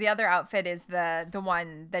 Well, because the other outfit is the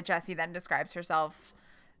one that Jessie then describes herself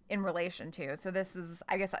in relation to. So this is,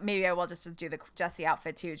 I guess maybe I will just do the Jessie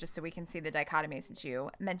outfit too, just so we can see the dichotomy since you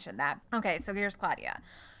mentioned that. Okay, so here's Claudia.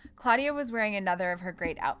 Claudia was wearing another of her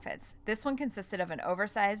great outfits. This one consisted of an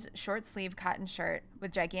oversized, short-sleeved cotton shirt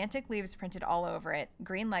with gigantic leaves printed all over it,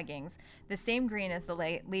 green leggings, the same green as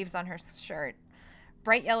the leaves on her shirt,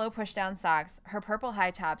 bright yellow push-down socks, her purple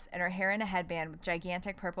high tops, and her hair in a headband with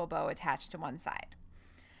gigantic purple bow attached to one side.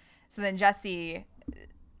 So then Jessie,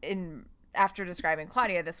 after describing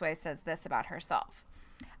Claudia this way, says this about herself.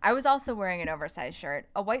 I was also wearing an oversized shirt,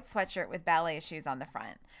 a white sweatshirt with ballet shoes on the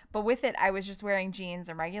front. But with it, I was just wearing jeans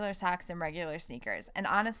and regular socks and regular sneakers. And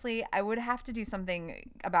honestly, I would have to do something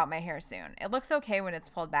about my hair soon. It looks okay when it's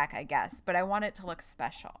pulled back, I guess, but I want it to look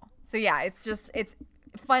special. So yeah, it's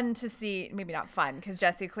fun to see, maybe not fun, because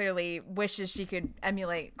Jessie clearly wishes she could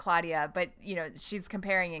emulate Claudia, but, you know, she's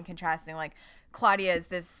comparing and contrasting, like, Claudia is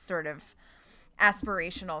this sort of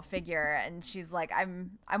aspirational figure, and she's like,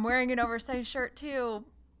 I'm wearing an oversized shirt too,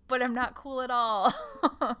 but I'm not cool at all.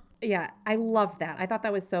 Yeah, I love that. I thought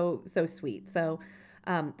that was so sweet. So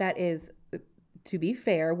that is, to be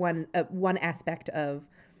fair, one aspect of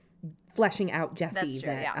fleshing out Jessie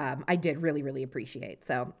that I did really, really appreciate.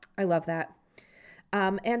 So I love that.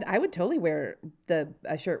 And I would totally wear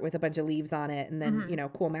a shirt with a bunch of leaves on it and then, you know,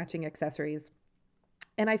 cool matching accessories.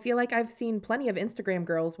 And I feel like I've seen plenty of Instagram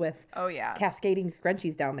girls with cascading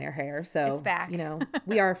scrunchies down their hair. So it's back. You know,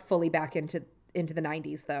 we are fully back into the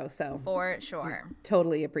 90s though. So for sure.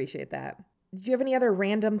 Totally appreciate that. Did you have any other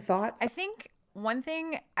random thoughts? I think one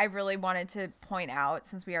thing I really wanted to point out,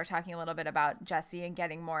 since we are talking a little bit about Jessie and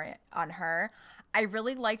getting more on her, I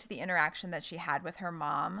really liked the interaction that she had with her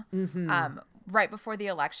mom. Right before the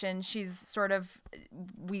election,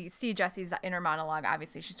 we see Jessie's inner monologue,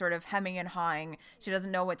 obviously. She's sort of hemming and hawing. She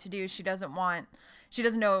doesn't know what to do. She doesn't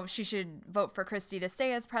know if she should vote for Christy to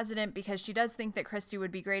stay as president because she does think that Christy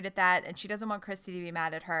would be great at that, and she doesn't want Christy to be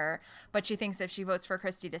mad at her. But she thinks if she votes for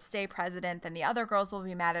Christy to stay president, then the other girls will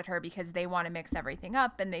be mad at her because they want to mix everything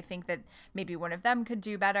up, and they think that maybe one of them could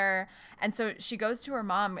do better. And so she goes to her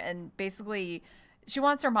mom, and basically she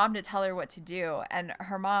wants her mom to tell her what to do. And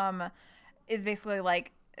her mom is basically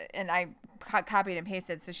like, and I copied and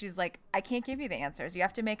pasted. So she's like, I can't give you the answers. You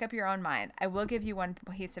have to make up your own mind. I will give you one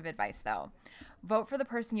piece of advice, though. Vote for the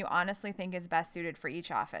person you honestly think is best suited for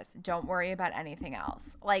each office. Don't worry about anything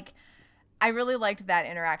else. Like, I really liked that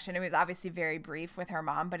interaction. It was obviously very brief with her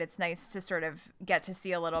mom, but it's nice to sort of get to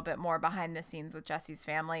see a little bit more behind the scenes with Jesse's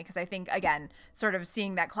family. Because I think, again, sort of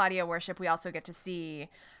seeing that Claudia worship, we also get to see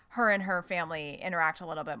her and her family interact a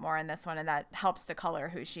little bit more in this one. And that helps to color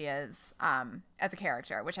who she is as a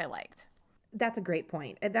character, which I liked. That's a great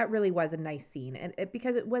point. And that really was a nice scene. And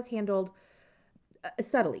because it was handled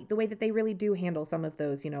subtly, the way that they really do handle some of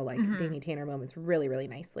those, like Danny Tanner moments really, really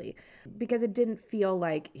nicely. Because it didn't feel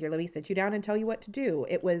like, here, let me sit you down and tell you what to do.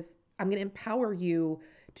 It was, I'm going to empower you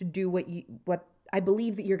to do what I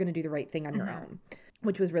believe that you're going to do the right thing on your own,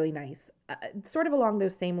 which was really nice. Sort of along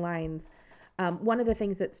those same lines, one of the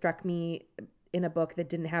things that struck me in a book that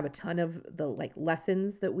didn't have a ton of the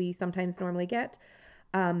lessons that we sometimes normally get,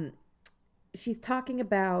 Jesse's talking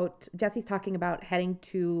about heading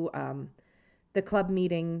to the club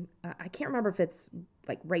meeting. I can't remember if it's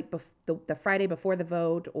right before the Friday before the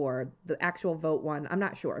vote or the actual vote one. I'm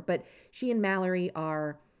not sure. But she and Mallory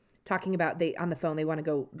are talking about, on the phone, they want to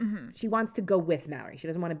go. She wants to go with Mallory. She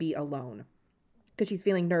doesn't want to be alone because she's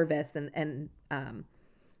feeling nervous and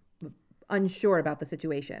unsure about the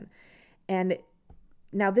situation. And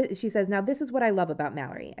she says, now this is what I love about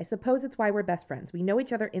Mallory. I suppose it's why we're best friends. We know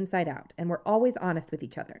each other inside out, and we're always honest with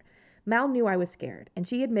each other. Mal knew I was scared, and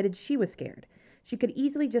she admitted she was scared. She could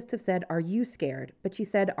easily just have said, are you scared? But she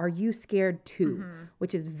said, are you scared too?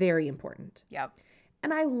 Which is very important. Yep.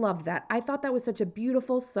 And I loved that. I thought that was such a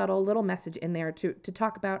beautiful, subtle little message in there to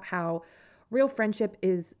talk about how real friendship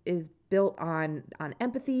is built on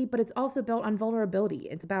empathy, but it's also built on vulnerability.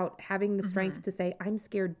 It's about having the strength to say, I'm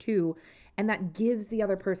scared too. And that gives the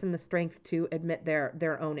other person the strength to admit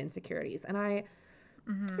their own insecurities. And it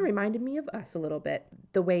reminded me of us a little bit,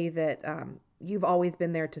 the way that you've always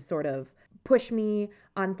been there to sort of push me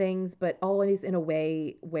on things, but always in a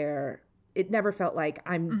way where it never felt like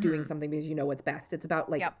I'm doing something because you know what's best. It's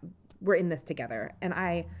about we're in this together. And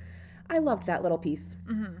I loved that little piece.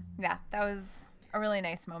 Yeah, that was a really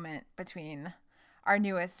nice moment between our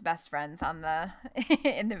newest best friends in the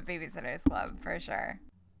Babysitters Club, for sure.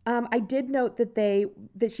 I did note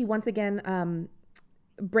that she once again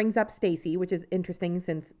brings up Stacy, which is interesting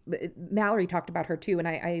since Mallory talked about her too, and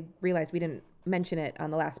I realized we didn't mention it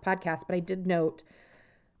on the last podcast, but I did note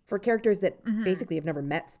for characters that basically have never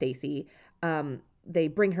met Stacy, they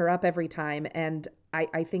bring her up every time, and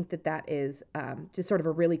I think that is just sort of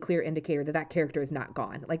a really clear indicator that character is not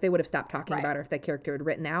gone. Like, they would have stopped talking about her if that character had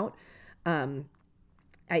written out.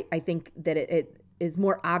 I think that it is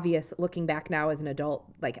more obvious looking back now as an adult,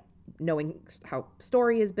 knowing how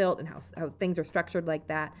story is built and how things are structured like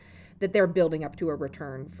that they're building up to a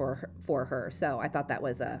return for her. So I thought that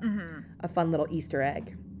was a fun little Easter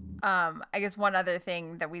egg. I guess one other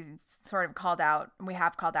thing that we sort of called out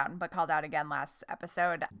again last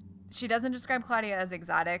episode, she doesn't describe Claudia as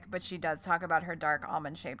exotic, but she does talk about her dark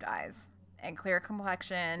almond-shaped eyes and clear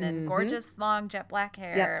complexion and gorgeous long jet black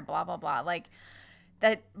hair, blah, blah, blah.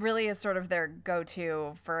 That really is sort of their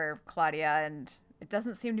go-to for Claudia, and it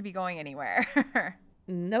doesn't seem to be going anywhere.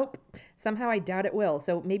 Nope. Somehow I doubt it will.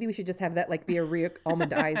 So maybe we should just have that be a real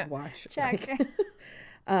almond eyes watch. Check.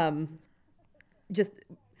 Just...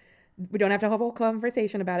 We don't have to have a whole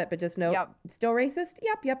conversation about it, but just know, still racist?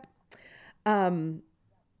 Yep.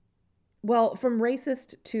 Well, from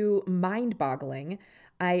racist to mind-boggling,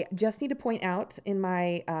 I just need to point out in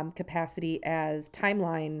my capacity as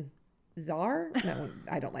timeline czar. No,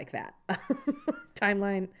 I don't like that.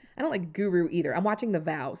 Timeline. I don't like guru either. I'm watching The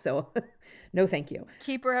Vow, so no thank you.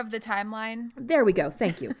 Keeper of the timeline. There we go.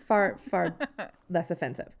 Thank you. Far less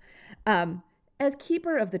offensive. As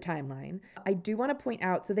keeper of the timeline, I do want to point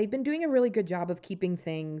out, so they've been doing a really good job of keeping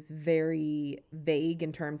things very vague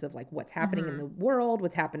in terms of what's happening in the world,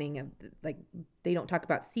 what's happening, they don't talk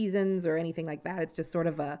about seasons or anything like that. It's just sort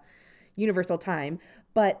of a universal time.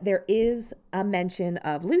 But there is a mention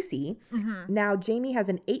of Lucy. Now, Jamie has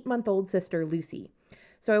an 8-month-old sister, Lucy.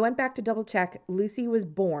 So I went back to double check. Lucy was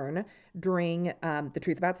born during The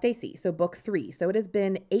Truth About Stacy, so book 3. So it has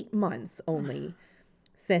been 8 months only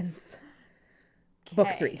since... Book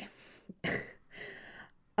 3.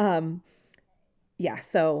 Yeah,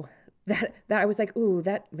 so that I was like, ooh,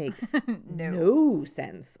 that makes no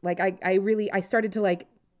sense. I started to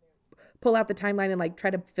pull out the timeline and try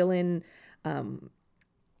to fill in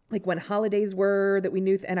when holidays were that we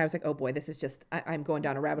knew, and I was like, oh boy, this is just I'm going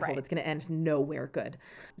down a rabbit hole that's going to end nowhere good.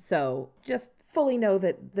 So just fully know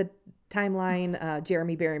that the timeline,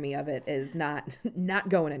 Jeremy bury me of it, is not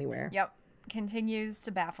going anywhere. Yep, continues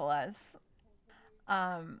to baffle us.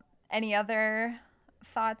 Any other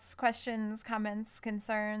thoughts, questions, comments,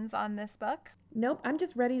 concerns on this book? Nope, I'm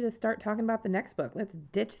just ready to start talking about the next book. Let's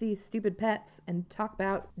ditch these stupid pets and talk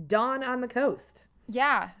about Dawn on the Coast.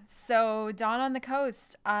 Yeah, so Dawn on the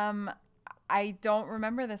Coast. I don't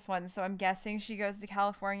remember this one, so I'm guessing she goes to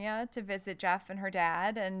California to visit Jeff and her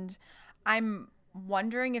dad, and I'm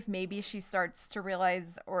wondering if maybe she starts to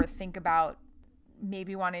realize or think about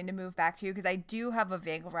maybe wanting to move back to you, because I do have a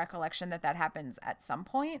vague recollection that happens at some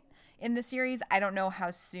point in the series. I don't know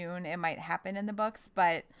how soon it might happen in the books,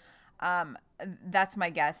 but that's my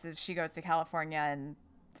guess, is she goes to California and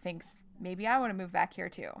thinks maybe I want to move back here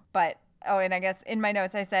too. But and I guess in my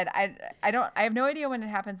notes I said I have no idea when it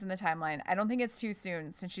happens in the timeline. I don't think it's too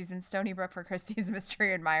soon since she's in Stony Brook for Christie's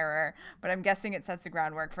Mystery Admirer, but I'm guessing it sets the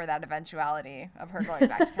groundwork for that eventuality of her going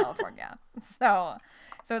back to California. So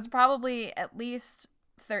it's probably at least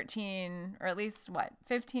 13 or at least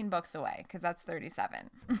 15 books away, because that's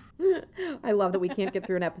 37. I love that we can't get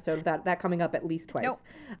through an episode without that coming up at least twice.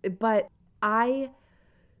 Nope. But I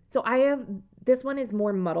have, this one is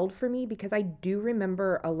more muddled for me because I do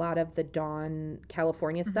remember a lot of the Dawn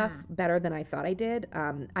California stuff better than I thought I did.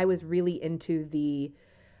 I was really into the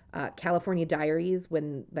California Diaries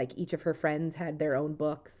when like each of her friends had their own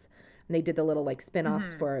books. And they did the little like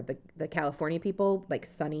spin-offs for the California people, like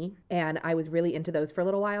Sunny. And I was really into those for a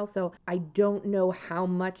little while. So I don't know how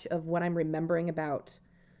much of what I'm remembering about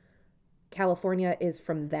California is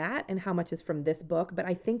from that and how much is from this book. But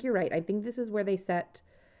I think you're right. I think this is where they set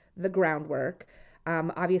the groundwork.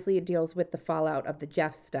 Obviously, it deals with the fallout of the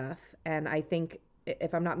Jeff stuff. And I think,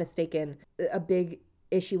 if I'm not mistaken, a big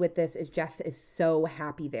issue with this is Jeff is so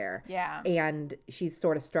happy there. Yeah. And she's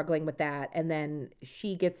sort of struggling with that. And then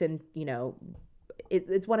she gets in,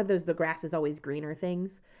 it's one of those the grass is always greener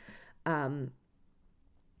things.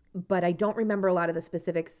 But I don't remember a lot of the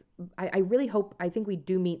specifics. I really I think we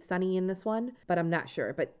do meet Sunny in this one, but I'm not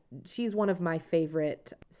sure. But she's one of my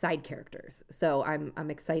favorite side characters. So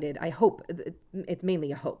I'm excited. I hope, it's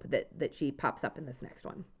mainly a hope that she pops up in this next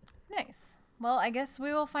one. Nice. Well, I guess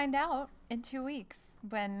we will find out in 2 weeks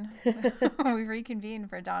when we reconvene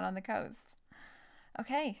for Dawn on the Coast.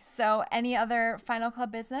 Okay, so any other Final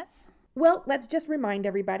Club business? Well, let's just remind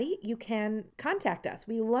everybody, you can contact us.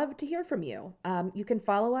 We love to hear from you. You can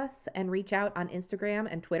follow us and reach out on Instagram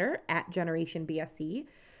and Twitter at Generation BSC.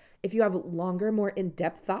 If you have longer, more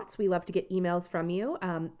in-depth thoughts, we love to get emails from you.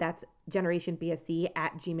 That's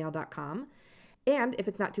generationbsc@gmail.com. And if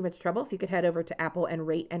it's not too much trouble, if you could head over to Apple and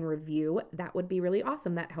rate and review, that would be really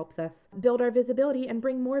awesome. That helps us build our visibility and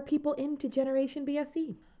bring more people into Generation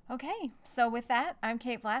BSC. Okay, so with that, I'm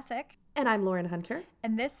Kate Vlasic. And I'm Lauren Hunter.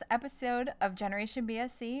 And this episode of Generation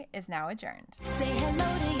BSC is now adjourned. Say hello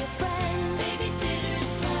to your friends.